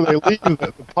before they leave,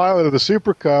 the pilot of the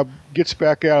Super Cub gets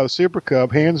back out of the Super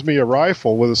Cub, hands me a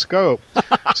rifle with a scope,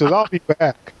 says, "I'll be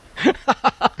back."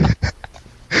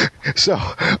 So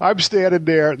I'm standing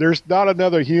there. There's not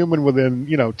another human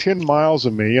within 10 miles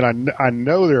of me, and I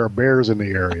know there are bears in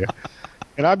the area.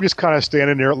 And I'm just kind of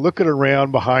standing there looking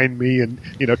around behind me and,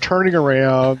 turning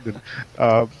around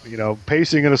and,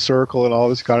 pacing in a circle and all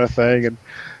this kind of thing. And,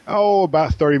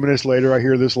 about 30 minutes later, I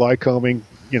hear this Lycoming,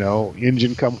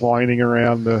 engine come whining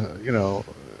around around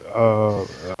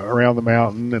the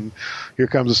mountain. And here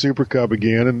comes the Super Cub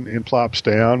again and plops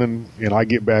down. And I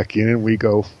get back in and we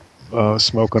go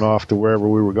smoking off to wherever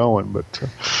we were going. But,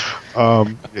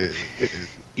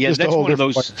 yeah, that's one of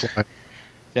those.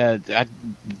 I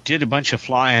did a bunch of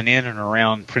flying in and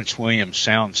around Prince William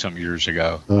Sound some years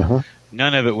ago. Uh-huh.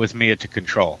 None of it with me at the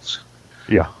controls.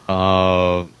 Yeah.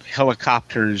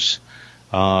 Helicopters,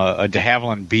 a de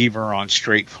Havilland Beaver on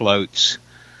straight floats,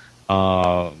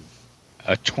 a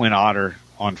Twin Otter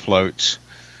on floats,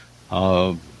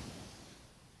 bunch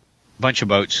of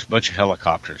boats, bunch of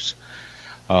helicopters.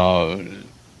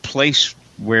 Place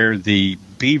where the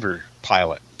Beaver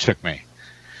pilot took me.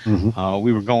 Mm-hmm.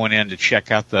 We were going in to check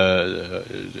out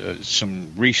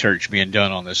some research being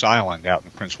done on this island out in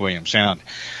Prince William Sound,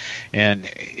 and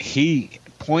he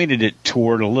pointed it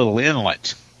toward a little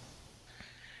inlet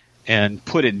and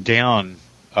put it down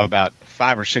about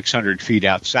 500 or 600 feet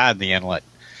outside the inlet,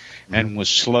 and was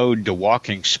slowed to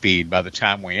walking speed by the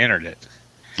time we entered it.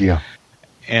 Yeah,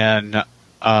 and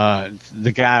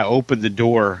the guy opened the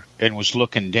door and was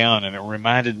looking down, and it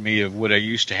reminded me of what I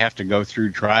used to have to go through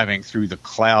driving through the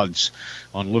clouds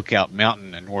on Lookout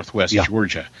Mountain in northwest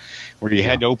Georgia, where you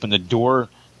had to open the door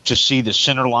to see the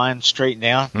center line straighten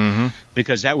out,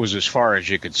 because that was as far as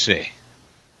you could see.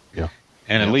 Yeah.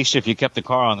 And at least if you kept the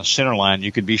car on the center line,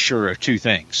 you could be sure of two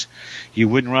things. You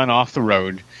wouldn't run off the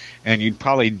road, and you'd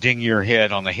probably ding your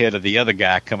head on the head of the other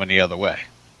guy coming the other way.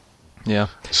 Yeah.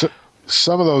 So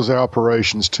some of those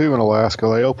operations, too, in Alaska,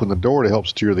 they open the door to help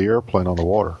steer the airplane on the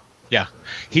water. Yeah.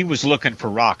 He was looking for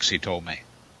rocks, he told me.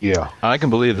 Yeah. I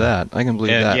can believe that.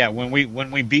 Yeah, when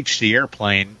we beached the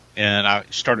airplane and I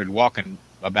started walking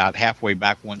about halfway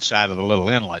back one side of the little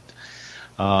inlet,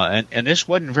 and this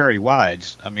wasn't very wide.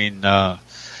 I mean, the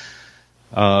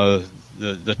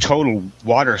total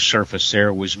water surface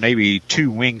there was maybe 2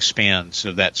 wingspans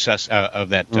of that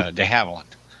de Havilland.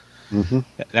 Mm-hmm.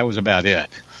 That was about it.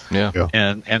 Yeah.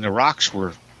 And the rocks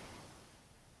were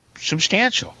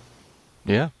substantial.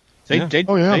 Yeah.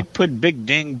 They put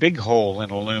big hole in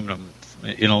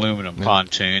aluminum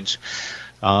pontoons.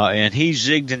 And he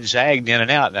zigged and zagged in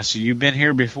and out. And I said, "You've been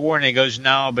here before?" And he goes,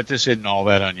 "No, but this isn't all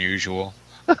that unusual."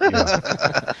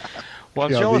 Yeah. Well,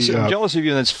 I'm jealous of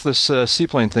you in this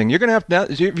seaplane thing. You're going to have now.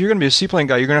 If you're going to be a seaplane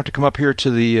guy, you're going to have to come up here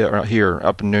to the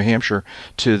up in New Hampshire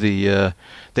to the.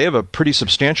 They have a pretty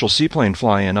substantial seaplane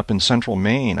fly-in up in central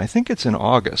Maine. I think it's in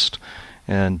August.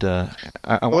 And I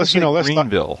want to say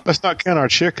Greenville. Let's not count our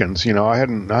chickens. I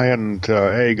hadn't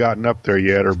A, gotten up there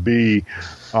yet, or B,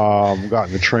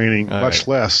 gotten the training, much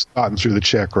less gotten through the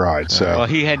check ride. So well,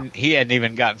 he hadn't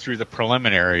even gotten through the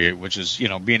preliminary, which is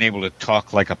being able to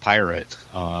talk like a pirate.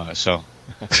 So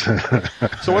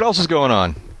what else is going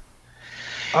on?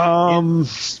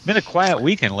 It's been a quiet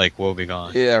week in Lake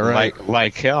Wobegon. Yeah, right.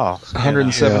 Like hell.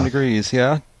 107 degrees.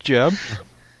 Yeah, Jeb.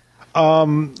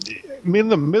 I'm in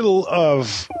the middle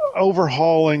of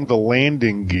overhauling the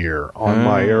landing gear on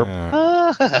my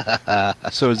airplane.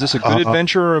 So is this a good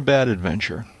adventure or a bad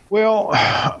adventure? Well,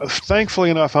 thankfully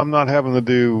enough, I'm not having to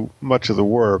do much of the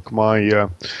work. My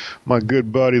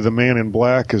good buddy, the Man in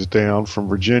Black, is down from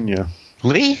Virginia.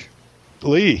 Lee?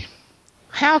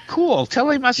 How cool. Tell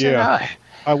him I said hi.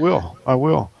 I will.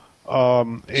 So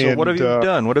what have you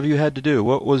done? What have you had to do?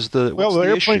 What was the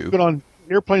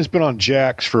airplane's been on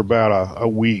jacks for about a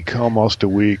week, almost a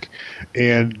week,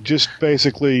 and just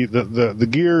basically the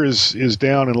gear is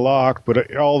down and locked,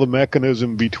 but all the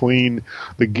mechanism between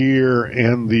the gear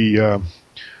and the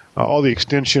all the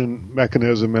extension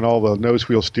mechanism and all the nose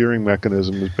wheel steering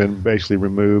mechanism has been basically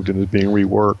removed and is being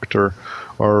reworked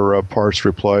or parts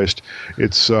replaced.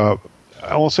 It's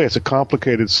I won't say it's a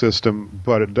complicated system,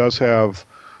 but it does have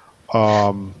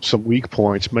some weak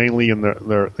points, mainly in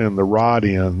the rod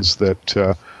ends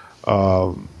that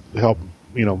help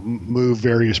move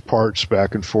various parts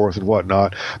back and forth and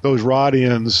whatnot. Those rod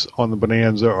ends on the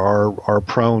Bonanza are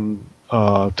prone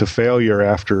to failure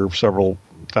after several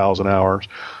thousand hours,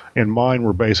 and mine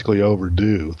were basically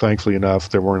overdue. Thankfully enough,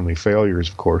 there weren't any failures,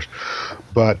 of course.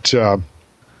 But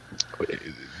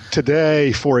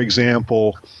today, for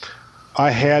example, I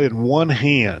had in one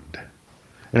hand.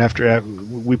 And after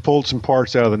we pulled some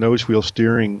parts out of the nose wheel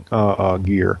steering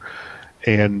gear,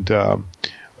 and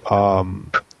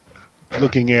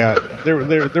looking at, they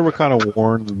were kind of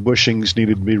worn. The bushings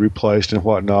needed to be replaced and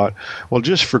whatnot. Well,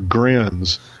 just for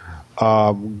grins,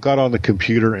 got on the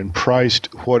computer and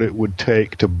priced what it would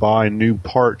take to buy new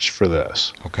parts for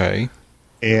this. Okay.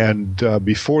 And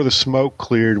before the smoke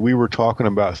cleared, we were talking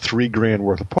about $3,000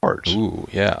 worth of parts. Ooh,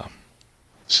 yeah.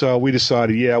 So we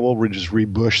decided, we'll just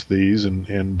rebush these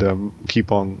and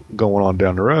keep on going on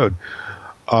down the road.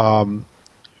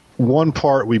 One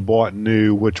part we bought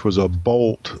new, which was a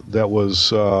bolt that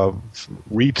was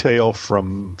retail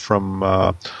from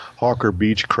Hawker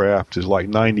Beechcraft, is like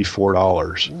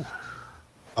 $94.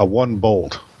 One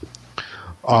bolt.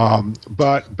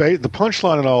 But the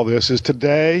punchline in all this is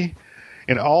today,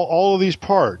 in all of these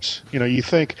parts, you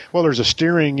think, well, there's a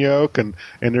steering yoke and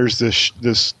there's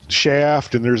this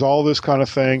shaft and there's all this kind of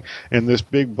thing and this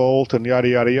big bolt and yada,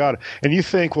 yada, yada. And you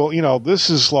think, well,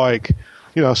 this is like,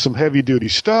 some heavy duty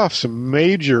stuff, some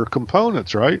major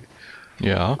components, right?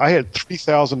 Yeah. I had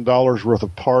 $3,000 worth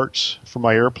of parts for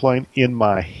my airplane in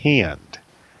my hand.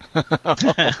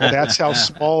 That's how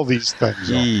small these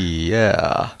things are.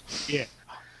 Yeah. Yeah.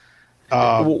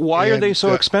 Why are they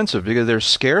so expensive? Because they're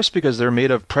scarce? Because they're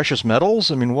made of precious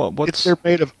metals? I mean, what's... They're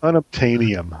made of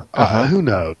unobtainium. Who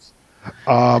knows?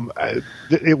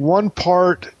 One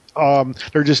part,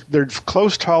 they're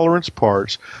close tolerance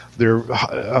parts. They're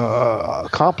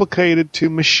complicated to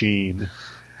machine,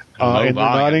 and they're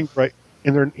not in great.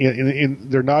 And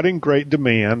they're not in great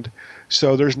demand,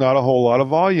 so there's not a whole lot of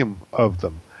volume of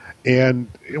them. And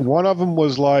one of them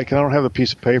was like, and I don't have a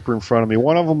piece of paper in front of me,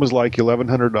 one of them was like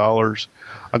 $1,100.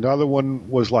 Another one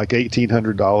was like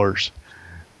 $1,800.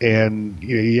 And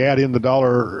you add in the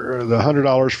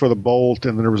 $100 for the bolt,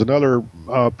 and then there was another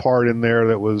part in there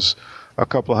that was a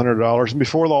couple of $100. And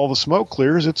before all the smoke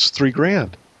clears, it's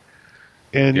 $3,000.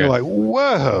 And you're like,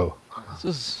 whoa.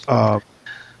 This is a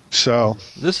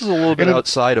little bit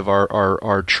outside of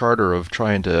our charter of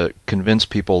trying to convince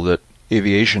people that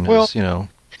aviation is,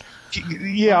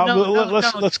 Yeah,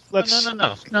 let's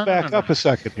back up a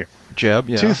second here. Jeb,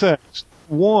 yeah. Two things.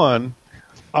 One,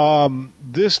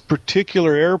 this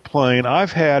particular airplane,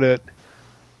 I've had it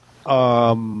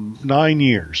 9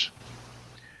 years.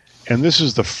 And this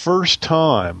is the first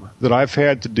time that I've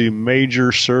had to do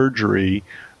major surgery,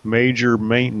 major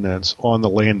maintenance on the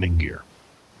landing gear.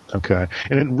 Okay.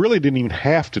 And it really didn't even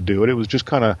have to do it. It was just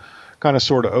kind of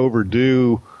sort of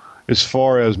overdue. As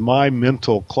far as my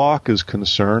mental clock is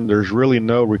concerned, there's really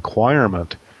no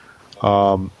requirement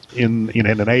in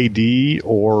an AD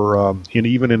or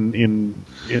in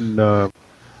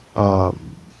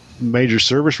major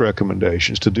service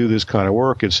recommendations to do this kind of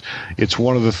work. It's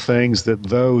one of the things that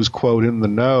those, quote, in the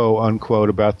know, unquote,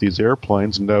 about these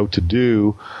airplanes know to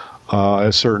do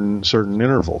at certain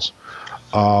intervals.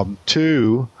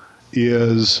 Two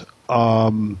is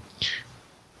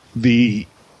the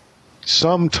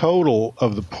sum total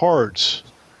of the parts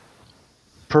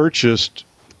purchased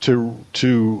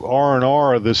to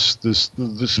R&R this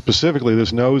specifically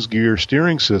this nose gear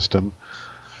steering system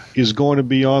is going to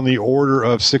be on the order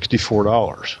of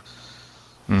 $64.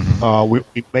 Mm-hmm. We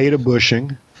made a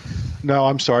bushing. No,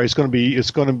 I'm sorry. It's going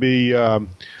to be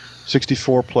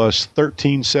 64 plus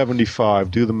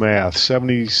 $13.75. Do the math.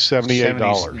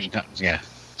 $78. Yeah.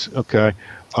 Okay.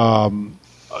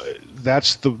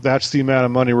 That's the amount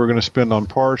of money we're going to spend on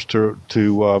parts to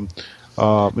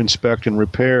inspect and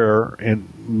repair and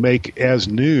make as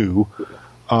new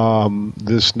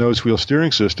this nose wheel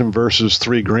steering system versus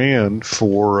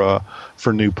 $3,000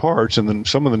 for new parts, and then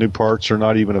some of the new parts are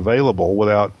not even available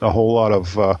without a whole lot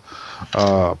of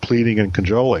pleading and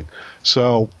cajoling.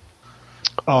 So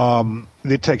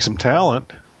it takes some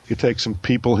talent. It takes some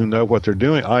people who know what they're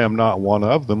doing. I am not one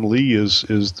of them. Lee is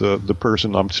the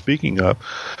person I'm speaking of,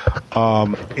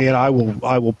 and I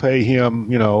will pay him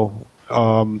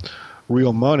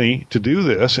real money to do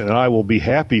this, and I will be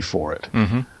happy for it.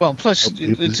 Mm-hmm. Well, plus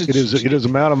it is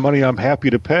amount of money I'm happy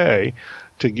to pay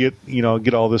to get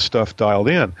all this stuff dialed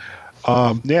in.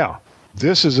 Now,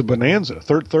 this is a bonanza.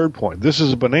 Third point. This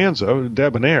is a bonanza,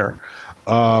 debonair.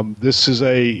 This is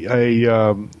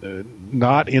a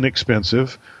not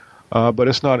inexpensive, but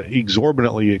it's not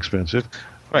exorbitantly expensive.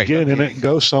 Right. Get in it,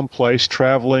 go someplace,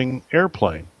 traveling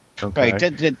airplane. Okay.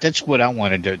 Right. That's what I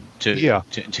wanted to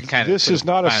kind of. This is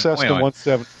not a Cessna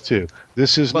 172.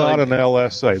 This is not an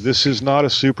LSA. This is not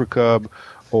a Super Cub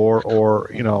or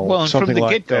well, and something from the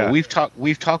like get-go, that.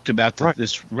 We've talked about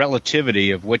this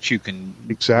relativity of what you can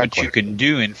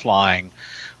do in flying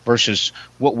versus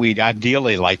what we'd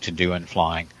ideally like to do in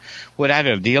flying. What I'd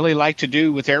ideally like to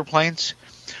do with airplanes,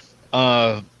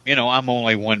 I'm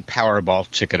only one Powerball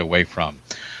ticket away from.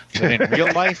 But in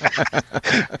real life,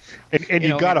 and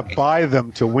you got to buy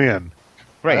them to win.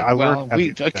 Right. I well,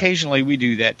 learned occasionally we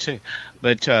do that too,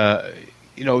 but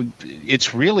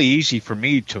it's really easy for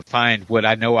me to find what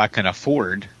I know I can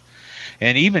afford,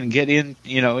 and even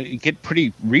get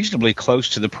pretty reasonably close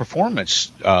to the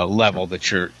performance level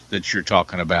that you're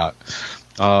talking about.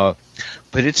 But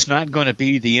it's not going to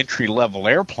be the entry level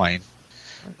airplane.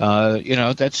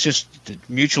 That's just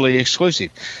mutually exclusive.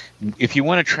 If you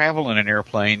want to travel in an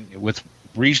airplane with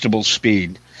reasonable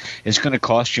speed, it's going to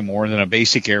cost you more than a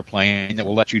basic airplane that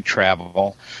will let you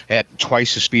travel at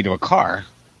twice the speed of a car,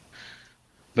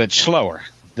 but slower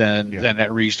than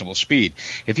that reasonable speed.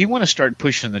 If you want to start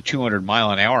pushing the 200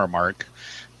 mile an hour mark,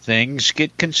 things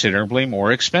get considerably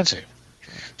more expensive.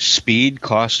 Speed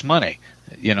costs money.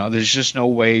 There's just no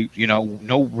way,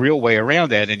 no real way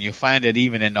around that, and you find it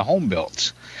even in the home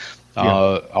builds.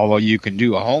 Although you can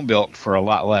do a home built for a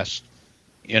lot less,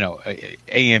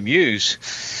 AMUs,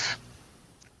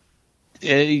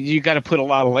 you got to put a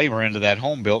lot of labor into that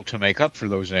home built to make up for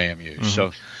those AMUs.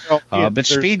 Mm-hmm. But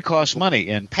speed costs money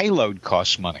and payload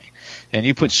costs money, and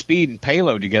you put speed and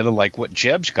payload together like what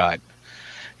Jeb's got,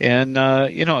 and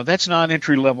that's not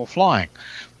entry level flying.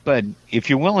 But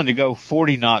if you're willing to go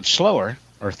 40 knots slower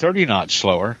or 30 knots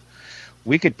slower,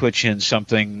 we could put you in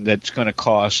something that's going to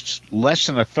cost less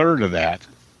than a third of that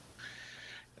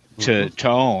to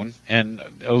own, and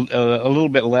a little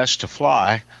bit less to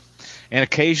fly, and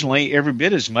occasionally every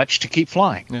bit as much to keep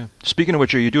flying. Yeah. Speaking of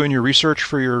which, are you doing your research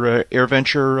for your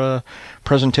AirVenture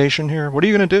presentation here? What are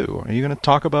you going to do? Are you going to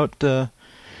talk about... are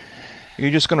you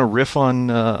just going to riff on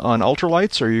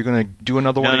ultralights, or are you going to do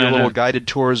another one of your little guided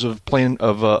tours of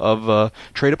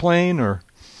Trade-A-Plane, or?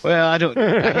 Well, I don't.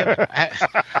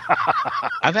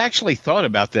 I've actually thought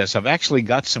about this. I've actually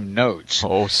got some notes.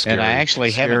 Oh, scary! And I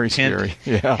actually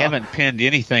haven't pinned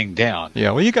anything down. Yeah,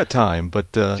 well, you got time,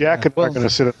 but Jack and I are going to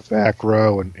sit in the back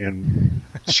row and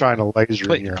shine a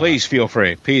laser in your Please feel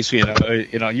free. Please,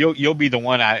 you'll be the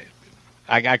one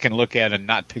I can look at and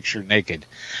not picture naked.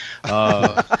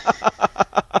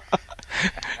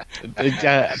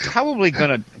 Probably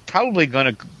gonna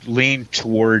lean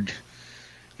toward,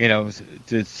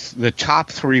 the top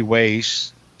three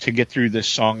ways to get through this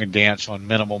song and dance on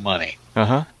minimal money.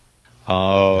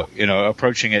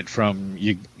 Approaching it from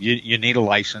you need a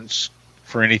license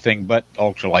for anything but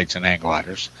ultralights and hang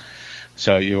gliders.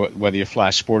 So whether you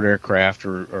fly sport aircraft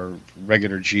or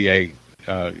regular GA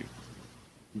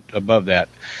above that,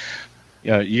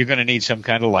 you're going to need some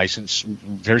kind of license.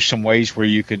 There's some ways where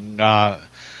you can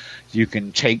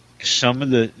take some of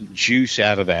the juice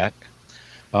out of that,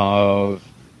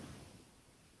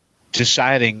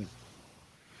 deciding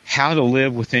how to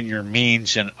live within your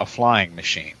means in a flying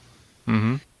machine.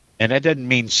 Mm-hmm. And that doesn't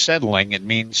mean settling. It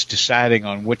means deciding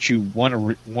on what you want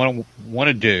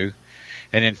to do,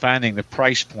 and then finding the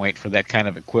price point for that kind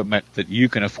of equipment that you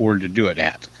can afford to do it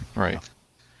at. Right.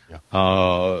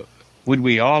 Yeah. Would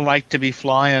we all like to be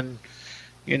flying,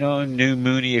 new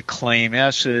Mooney Acclaim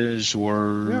S's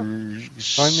or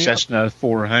Cessna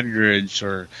 400s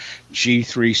or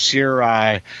G3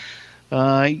 Cirri?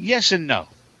 Yes and no.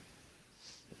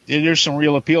 There's some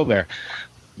real appeal there.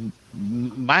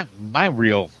 My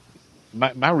real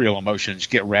emotions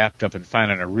get wrapped up in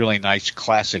finding a really nice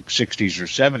classic 60s or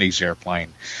 70s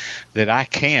airplane that I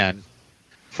can,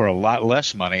 for a lot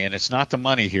less money, and it's not the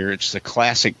money here, it's the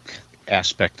classic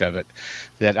aspect of it,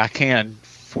 that I can,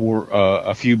 for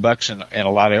a few bucks and a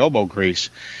lot of elbow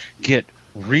grease, get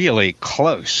really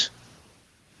close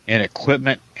in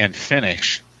equipment and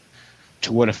finish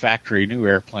to what a factory new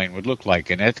airplane would look like,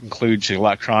 and that includes the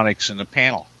electronics and the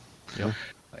panel. Yeah.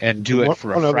 And do it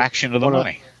for a fraction of the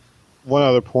money. One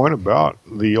other point about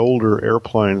the older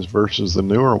airplanes versus the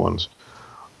newer ones.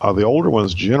 The older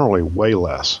ones generally weigh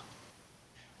less.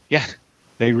 Yeah,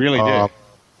 they really do.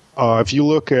 If you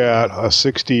look at a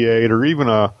 68 or even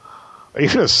a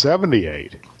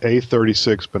 78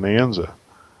 A36 Bonanza,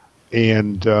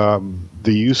 and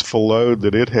the useful load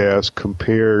that it has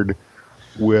compared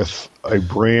with a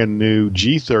brand new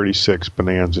G36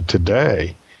 Bonanza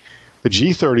today, the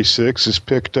G36 is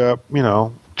picked up,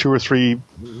 2 or 3,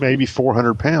 maybe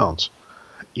 400 pounds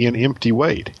in empty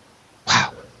weight.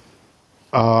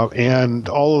 Wow. And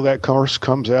all of that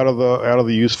comes out of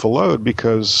the useful load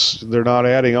because they're not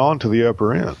adding on to the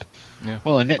upper end. Yeah.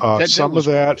 Well, and some of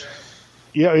that,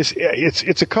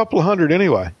 it's a couple of hundred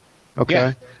anyway.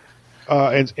 Okay.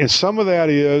 Yeah. And some of that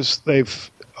is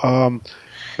they've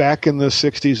back in the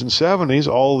 60s and 70s,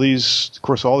 all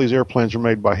these airplanes are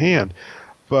made by hand,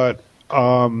 but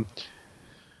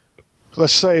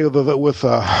let's say with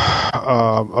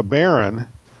a Baron,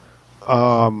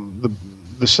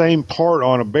 the same part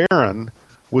on a Baron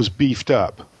was beefed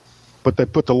up but they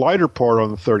put the lighter part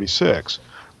on the 36.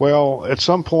 Well, at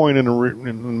some point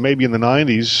maybe in the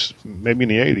 90s, maybe in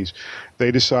the 80s,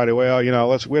 they decided, well, we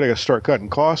got to start cutting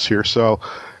costs here, so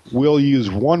we'll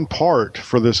use one part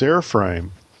for this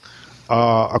airframe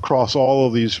across all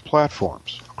of these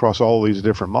platforms, across all of these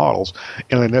different models,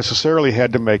 and they necessarily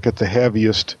had to make it the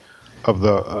heaviest of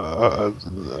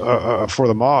the for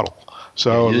the model.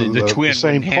 So the twin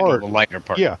same part, the lighter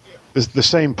part. Yeah. The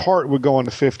same part would go on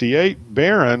the 58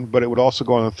 Baron, but it would also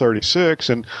go on the 36,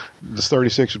 and the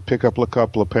 36 would pick up a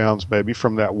couple of pounds maybe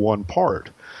from that one part.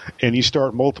 And you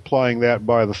start multiplying that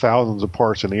by the thousands of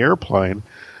parts in the airplane,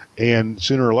 and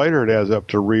sooner or later it adds up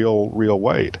to real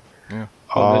weight. Yeah.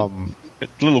 The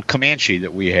little Comanche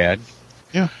that we had.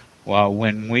 Yeah. Well,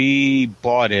 when we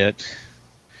bought it,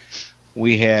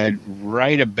 we had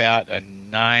right about a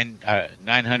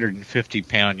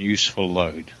 950-pound useful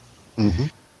load. Mm-hmm.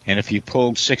 And if you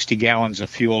pulled 60 gallons of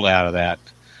fuel out of that,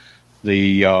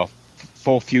 the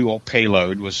full fuel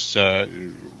payload was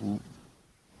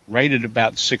rated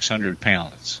about 600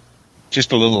 pounds,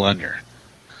 just a little under.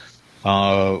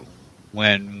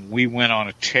 When we went on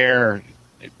a tear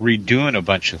redoing a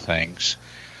bunch of things,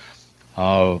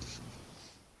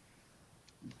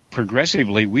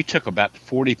 progressively we took about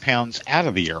 40 pounds out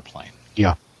of the airplane.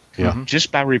 Yeah. Yeah. Mm-hmm.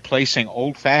 Just by replacing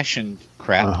old-fashioned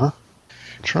crap Uh-huh.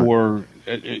 for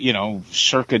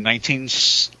circa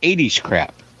 1980s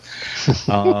crap,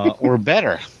 or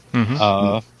better.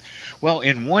 Mm-hmm. Well,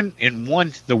 in one,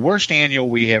 the worst annual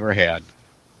we ever had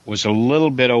was a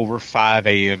little bit over 5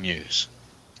 AMUs.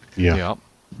 Yeah.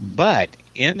 But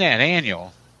in that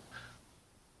annual,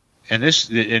 and this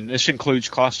includes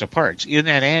cost of parts. In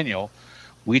that annual,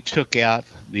 we took out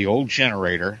the old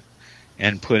generator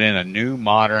and put in a new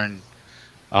modern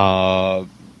coil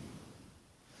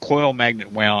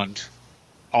magnet wound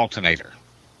alternator.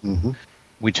 Mm-hmm.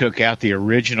 We took out the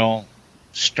original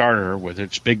starter with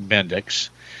its big Bendix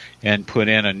and put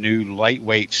in a new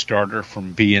lightweight starter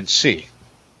from B&C.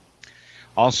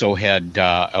 Also had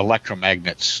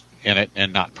electromagnets in it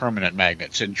and not permanent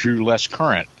magnets. It drew less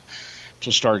current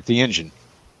to start the engine.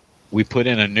 We put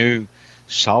in a new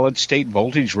solid-state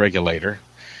voltage regulator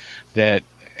that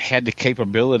had the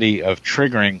capability of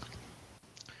triggering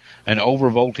an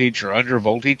overvoltage or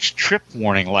undervoltage trip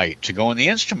warning light to go in the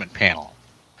instrument panel,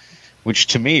 which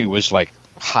to me was like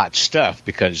hot stuff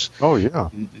because, Oh, yeah.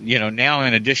 Now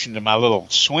in addition to my little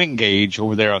swing gauge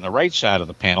over there on the right side of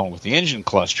the panel with the engine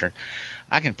cluster,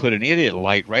 I can put an idiot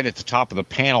light right at the top of the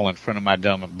panel in front of my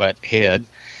dumb butt head,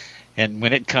 and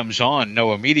when it comes on,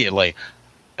 know immediately,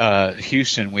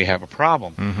 Houston, we have a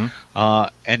problem. Mm-hmm.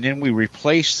 And then we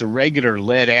replaced the regular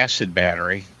lead-acid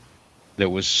battery that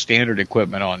was standard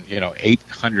equipment on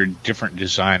 800 different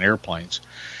design airplanes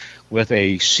with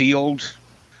a sealed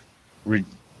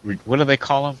what do they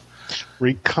call them?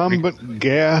 Recumbent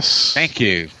gas. Thank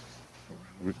you.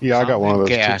 Yeah, I got one of those.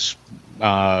 Gas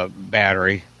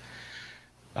battery.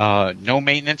 No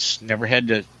maintenance. Never had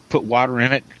to put water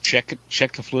in it. Check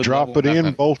the fluid. Drop level, it in,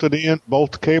 nothing. bolt it in,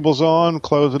 bolt the cables on,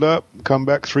 close it up, come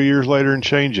back 3 years later and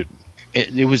change it.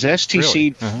 It was STC'd.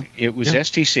 Really? Uh-huh. It was Yeah.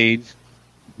 STC'd,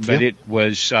 but Yeah. it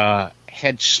was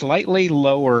had slightly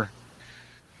lower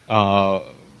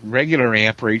regular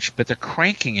amperage, but the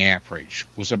cranking amperage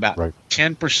was about Right.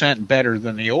 10% better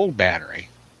than the old battery,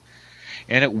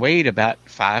 and it weighed about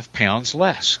 5 pounds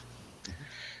less.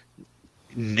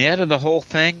 Net of the whole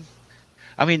thing,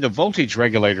 I mean, the voltage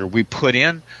regulator we put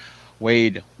in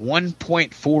weighed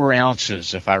 1.4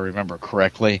 ounces, if I remember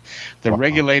correctly. The Wow.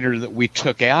 regulator that we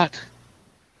took out,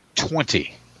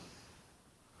 20.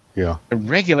 Yeah. The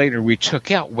regulator we took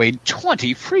out weighed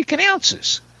 20 freaking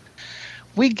ounces.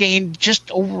 We gained just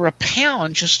over a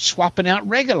pound just swapping out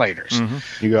regulators.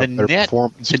 Mm-hmm. You got The better net,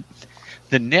 performance.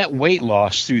 the net weight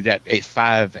loss through that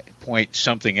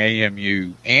 5-point-something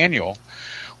AMU annual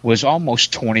was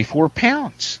almost 24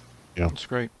 pounds. That's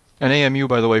great. And AMU,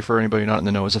 by the way, for anybody not in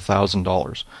the know, is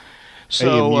 $1,000.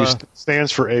 So AMU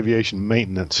stands for Aviation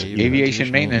Maintenance.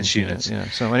 Aviation Maintenance Units. Yeah.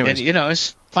 So, anyways, And,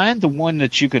 it's find the one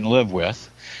that you can live with,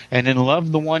 and then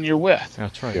love the one you're with.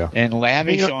 that's right. Yeah. And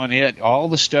lavish Yeah. on it all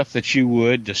the stuff that you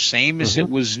would, the same as it Mhm.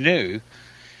 was new,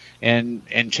 and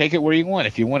take it where you want.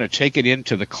 If you want to take it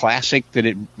into the classic that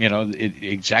it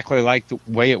exactly like the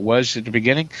way it was at the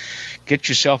beginning, get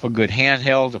yourself a good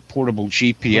handheld, a portable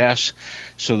GPS,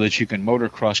 so that you can motor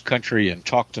cross country and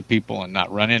talk to people and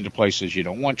not run into places you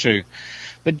don't want to.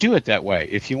 but do it that way.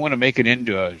 If you want to make it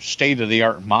into a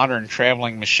state-of-the-art modern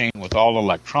traveling machine with all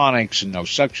electronics and no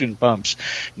suction pumps,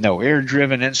 no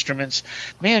air-driven instruments,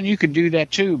 man, you can do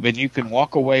that too, but you can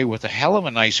walk away with a hell of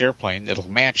a nice airplane that'll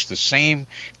match the same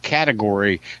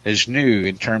category as new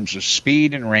in terms of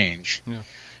speed and range,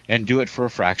 and do it for a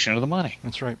fraction of the money.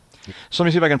 That's right. So let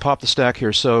me see if I can pop the stack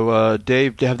here. So,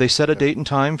 Dave, have they set a date and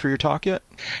time for your talk yet?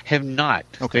 Have not.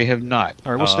 Okay. They have not.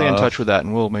 All right, we'll stay in touch with that,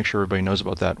 and we'll make sure everybody knows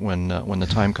about that when the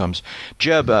time comes.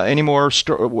 Jeb, any more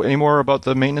about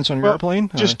the maintenance on your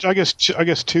airplane? Just I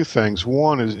guess two things.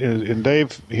 One is and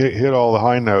Dave hit all the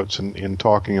high notes in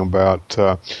talking about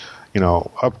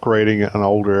upgrading an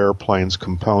older airplane's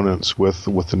components with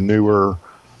the newer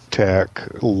tech,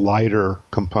 lighter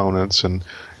components, and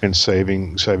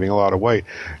saving a lot of weight.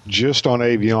 Just on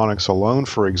avionics alone,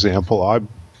 for example, I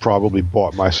probably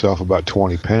bought myself about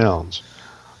 20 pounds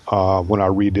when I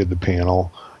redid the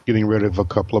panel, getting rid of a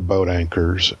couple of boat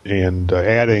anchors and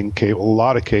adding a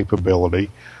lot of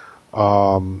capability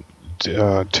to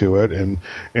it. And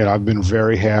I've been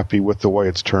very happy with the way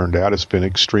it's turned out. It's been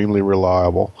extremely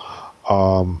reliable.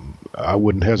 I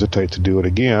wouldn't hesitate to do it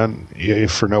again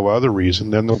if for no other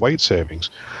reason than the weight savings.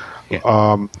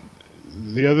 Yeah.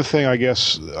 The other thing, I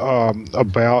guess,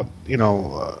 about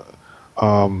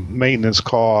maintenance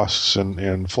costs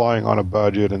and flying on a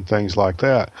budget and things like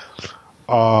that.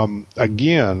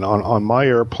 Again, on my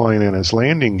airplane and its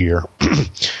landing gear,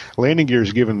 landing gear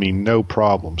has given me no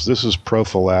problems. This is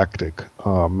prophylactic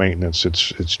maintenance.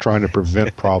 It's trying to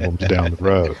prevent problems down the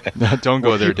road. Don't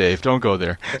go there, Dave. Don't go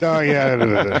there. Oh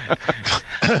yeah.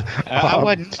 I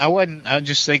wasn't. I was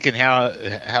just thinking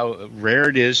how rare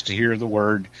it is to hear the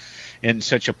word in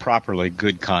such a properly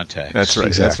good context. That's right.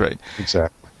 Exactly. That's right.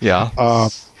 Exactly. Yeah.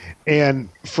 And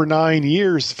for the 9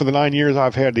 years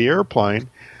I've had the airplane,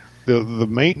 the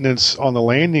maintenance on the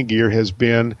landing gear has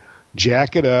been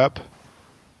jack it up,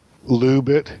 lube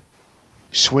it,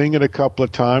 swing it a couple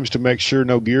of times to make sure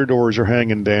no gear doors are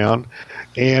hanging down,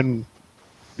 and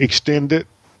extend it,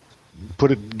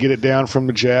 get it down from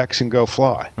the jacks and go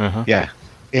fly. Uh-huh. Yeah.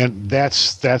 And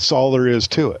that's all there is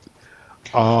to it.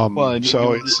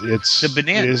 So it's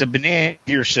the banana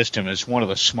gear system is one of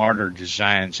the smarter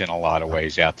designs in a lot of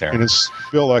ways out there, and it's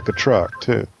built like a truck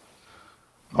too.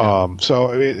 So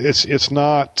it's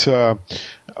not.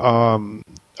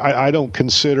 I don't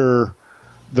consider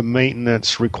the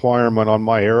maintenance requirement on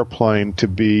my airplane to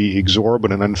be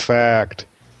exorbitant. In fact,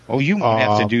 you won't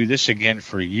have to do this again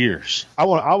for years. I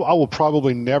will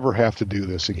probably never have to do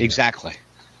this again. Exactly.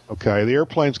 Okay, the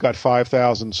airplane's got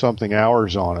 5,000 something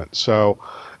hours on it,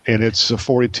 and it's a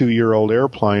 42-year-old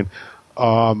airplane.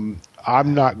 I'm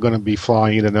not going to be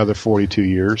flying it another 42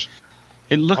 years.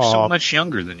 It looks so much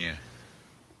younger than you.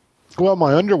 Well,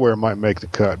 my underwear might make the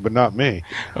cut, but not me.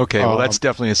 Okay, well, that's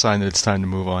definitely a sign that it's time to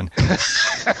move on.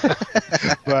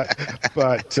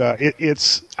 but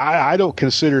I don't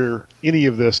consider any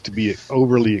of this to be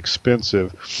overly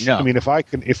expensive. No. I mean, if I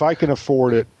can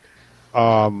afford it,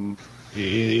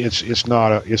 it's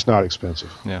not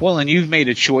expensive. Yeah. Well, and you've made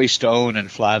a choice to own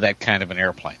and fly that kind of an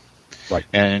airplane. Right.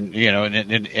 And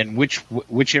and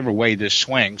whichever way this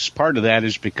swings, part of that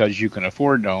is because you can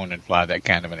afford to own and fly that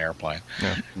kind of an airplane,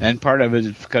 and part of it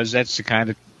is because that's the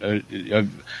kind of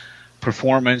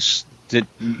performance that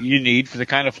you need for the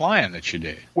kind of flying that you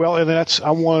do. Well, and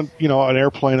I want an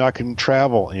airplane I can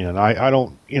travel in. I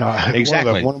don't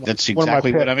exactly. That's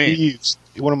exactly what I mean.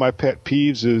 One of my pet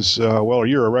peeves is well,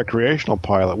 you're a recreational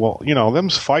pilot. Well,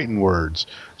 them's fighting words.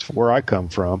 It's where I come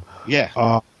from.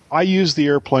 Yeah. I use the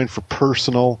airplane for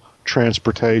personal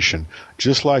transportation,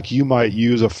 just like you might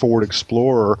use a Ford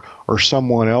Explorer or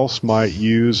someone else might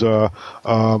use a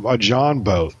John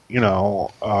boat,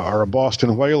 or a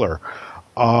Boston Whaler.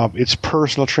 It's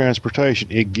personal transportation.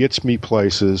 It gets me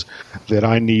places that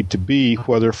I need to be,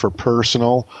 whether for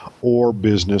personal or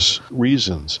business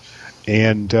reasons.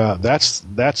 And that's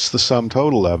the sum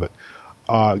total of it.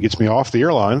 It gets me off the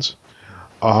airlines.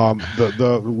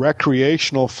 The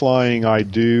recreational flying I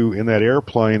do in that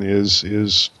airplane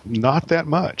is not that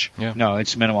much. Yeah. No,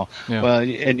 it's minimal. Yeah. Well,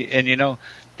 and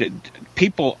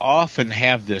people often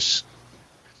have this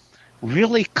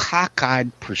really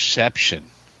cockeyed perception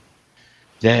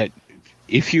that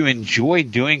if you enjoy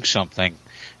doing something,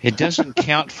 it doesn't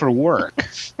count for work.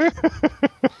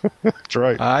 That's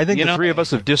right. I think the three of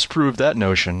us have disproved that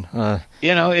notion.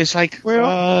 It's like,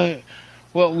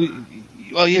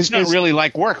 it's not really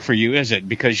like work for you, is it?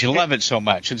 Because you love it so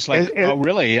much. It's like,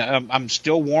 really? I'm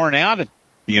still worn out at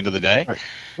the end of the day. Right.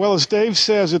 Well, as Dave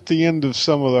says at the end of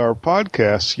some of our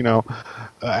podcasts,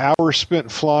 hours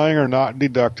spent flying are not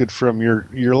deducted from your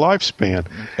lifespan.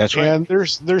 That's right. And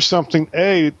there's something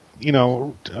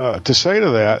to say to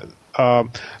that.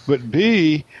 But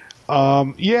B,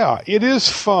 it is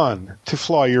fun to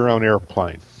fly your own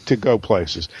airplane, to go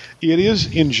places. It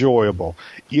is enjoyable.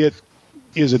 It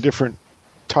is a different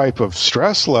type of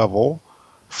stress level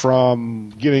from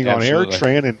getting Absolutely. on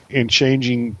AirTran and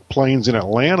changing planes in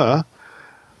Atlanta,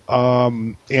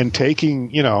 and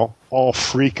taking, all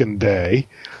freaking day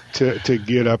to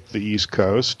get up the East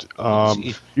Coast.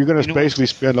 You're going to basically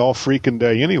spend all freaking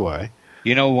day anyway.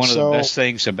 One of the best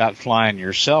things about flying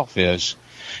yourself is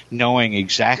knowing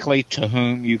exactly to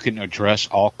whom you can address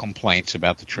all complaints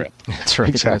about the trip. That's right.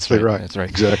 Exactly right. That's right.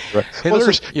 Exactly right. Hey,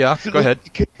 go ahead.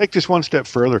 Take this one step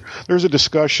further. There's a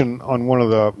discussion on one of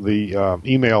the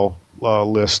email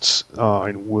lists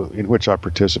in which I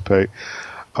participate.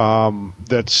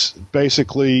 That's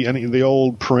basically the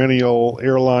old perennial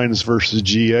airlines versus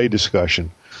GA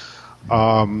discussion,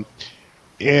 and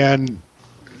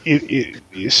it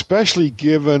especially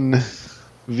given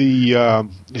the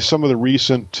some of the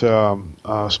recent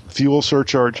fuel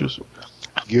surcharges,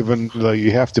 given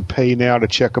you have to pay now to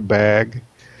check a bag.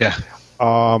 Yeah.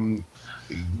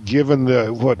 Given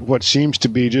what seems to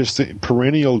be just the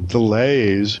perennial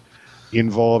delays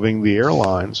involving the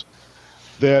airlines,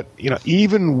 that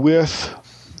even with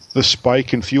the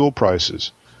spike in fuel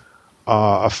prices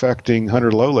affecting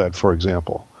Hunter Lowled, for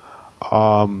example,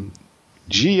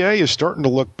 GA is starting to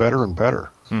look better and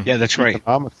better. Yeah, that's right.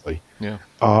 Economically. Yeah.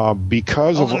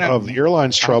 Because of the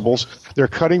airline's troubles, they're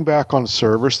cutting back on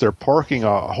service. They're parking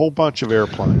a whole bunch of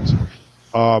airplanes.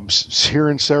 Here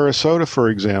in Sarasota, for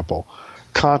example,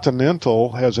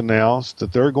 Continental has announced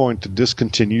that they're going to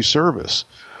discontinue service,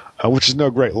 which is no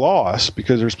great loss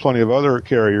because there's plenty of other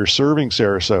carriers serving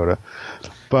Sarasota.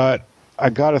 But I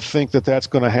got to think that that's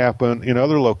going to happen in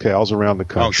other locales around the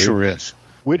country. Oh, sure is.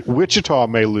 Wichita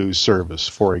may lose service,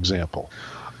 for example.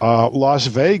 Las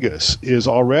Vegas is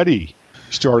already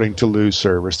starting to lose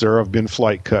service. There have been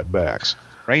flight cutbacks.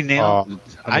 Right now,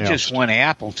 I just want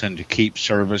Appleton to keep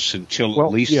service until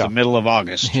at least the middle of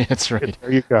August. Yeah, that's right.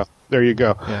 There you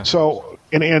go. Yeah. So,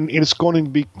 and it's going to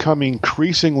become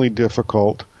increasingly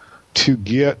difficult to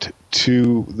get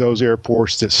to those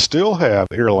airports that still have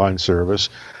airline service,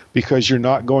 because you're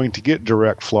not going to get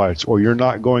direct flights, or you're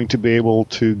not going to be able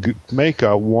to make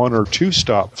a 1 or 2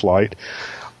 stop flight.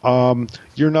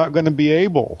 You're not going to be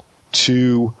able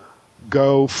to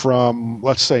go from,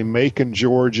 let's say, Macon,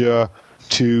 Georgia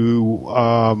to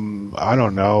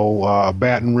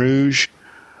Baton Rouge,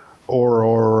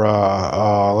 or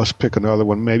let's pick another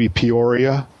one, maybe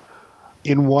Peoria,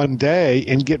 in one day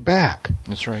and get back.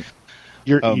 That's right.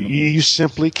 You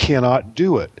simply cannot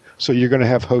do it. So you're going to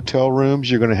have hotel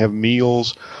rooms, you're going to have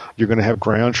meals, you're going to have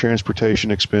ground transportation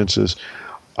expenses.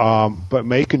 But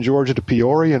Macon, Georgia to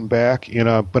Peoria and back in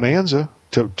a Bonanza,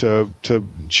 to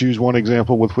choose one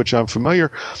example with which I'm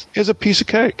familiar, is a piece of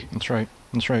cake. That's right.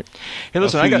 That's right. Hey,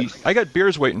 listen, I got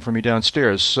beers waiting for me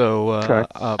downstairs. So, okay.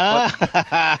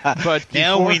 but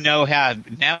now we know how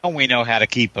to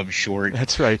keep him short.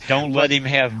 That's right. Don't let him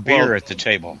have beer at the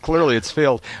table. Clearly, it's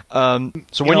failed. So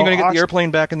when are you going to get the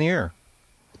airplane back in the air?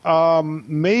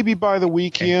 Maybe by the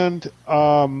weekend.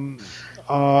 Kind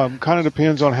of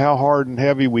depends on how hard and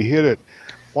heavy we hit it.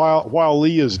 While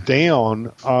Lee is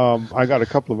down, I got a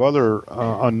couple of other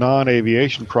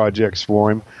non-aviation projects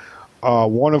for him.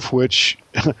 One of which,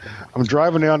 I'm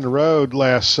driving down the road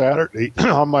last Saturday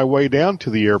on my way down to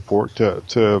the airport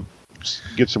to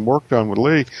get some work done with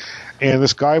Lee, and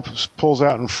this guy pulls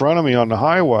out in front of me on the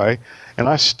highway, and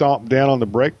I stomp down on the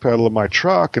brake pedal of my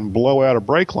truck and blow out a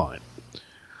brake line.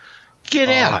 Get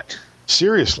out!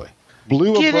 Seriously,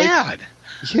 blew a brake. Get out!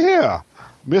 Yeah,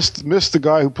 missed the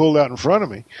guy who pulled out in front of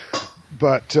me,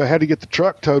 but had to get the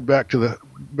truck towed back to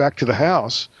the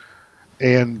house,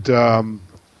 and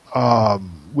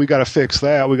we got to fix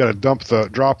that. We got to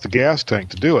drop the gas tank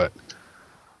to do it.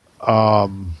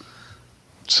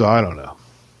 So I don't know.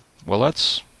 Well,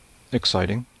 that's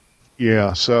exciting.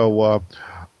 Yeah. So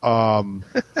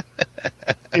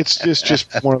it's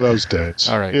just one of those days.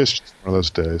 All right. It's just one of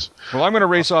those days. Well, I'm going to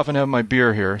race off and have my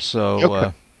beer here.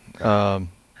 So, Okay.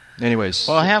 Anyways.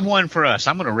 Well, have one for us.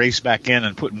 I'm going to race back in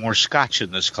and put more scotch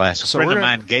in this glass. A friend of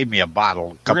mine gave me a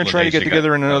bottle. We're going to try to get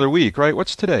together in another week, right?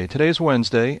 What's today? Today's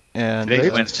Wednesday.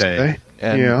 Today's Wednesday.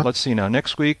 And let's see now.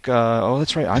 Next week,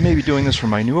 that's right. I may be doing this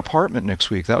from my new apartment next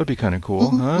week. That would be kind of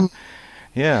cool, huh?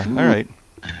 Yeah. All right.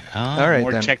 All right.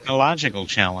 More then. Technological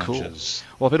challenges.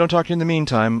 Cool. Well, if I don't talk to you in the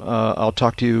meantime, I'll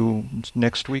talk to you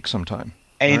next week sometime.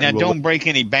 Hey, now don't break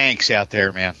any banks out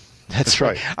there, man. That's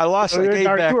right. I lost. I gave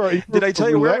back. Did I tell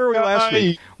you where were we last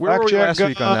week? Where were we last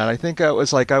week on that? I think I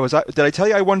was. Did I tell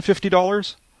you I won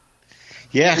 $50?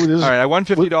 Yeah. Ooh, this All is- right, I won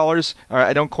 $50. All right,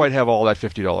 I don't quite have all that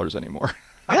 $50 anymore.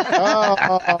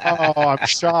 oh, I'm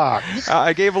shocked.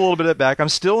 I gave a little bit of it back. I'm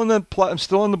still in the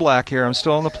black here. I'm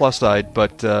still on the plus side,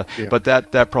 but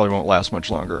that probably won't last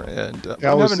much longer. And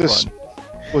Now, I'm was having this fun.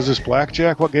 was this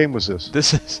blackjack? What game was this?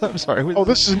 This is. I'm sorry. Oh,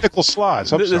 this is nickel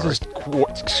slots. I'm This sorry. is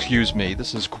excuse me.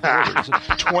 This is quarters.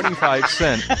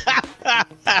 25-cent.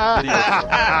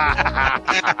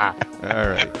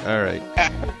 All right.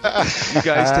 You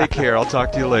guys take care. I'll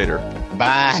talk to you later.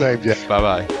 Bye. Same, Jack.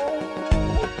 Bye bye.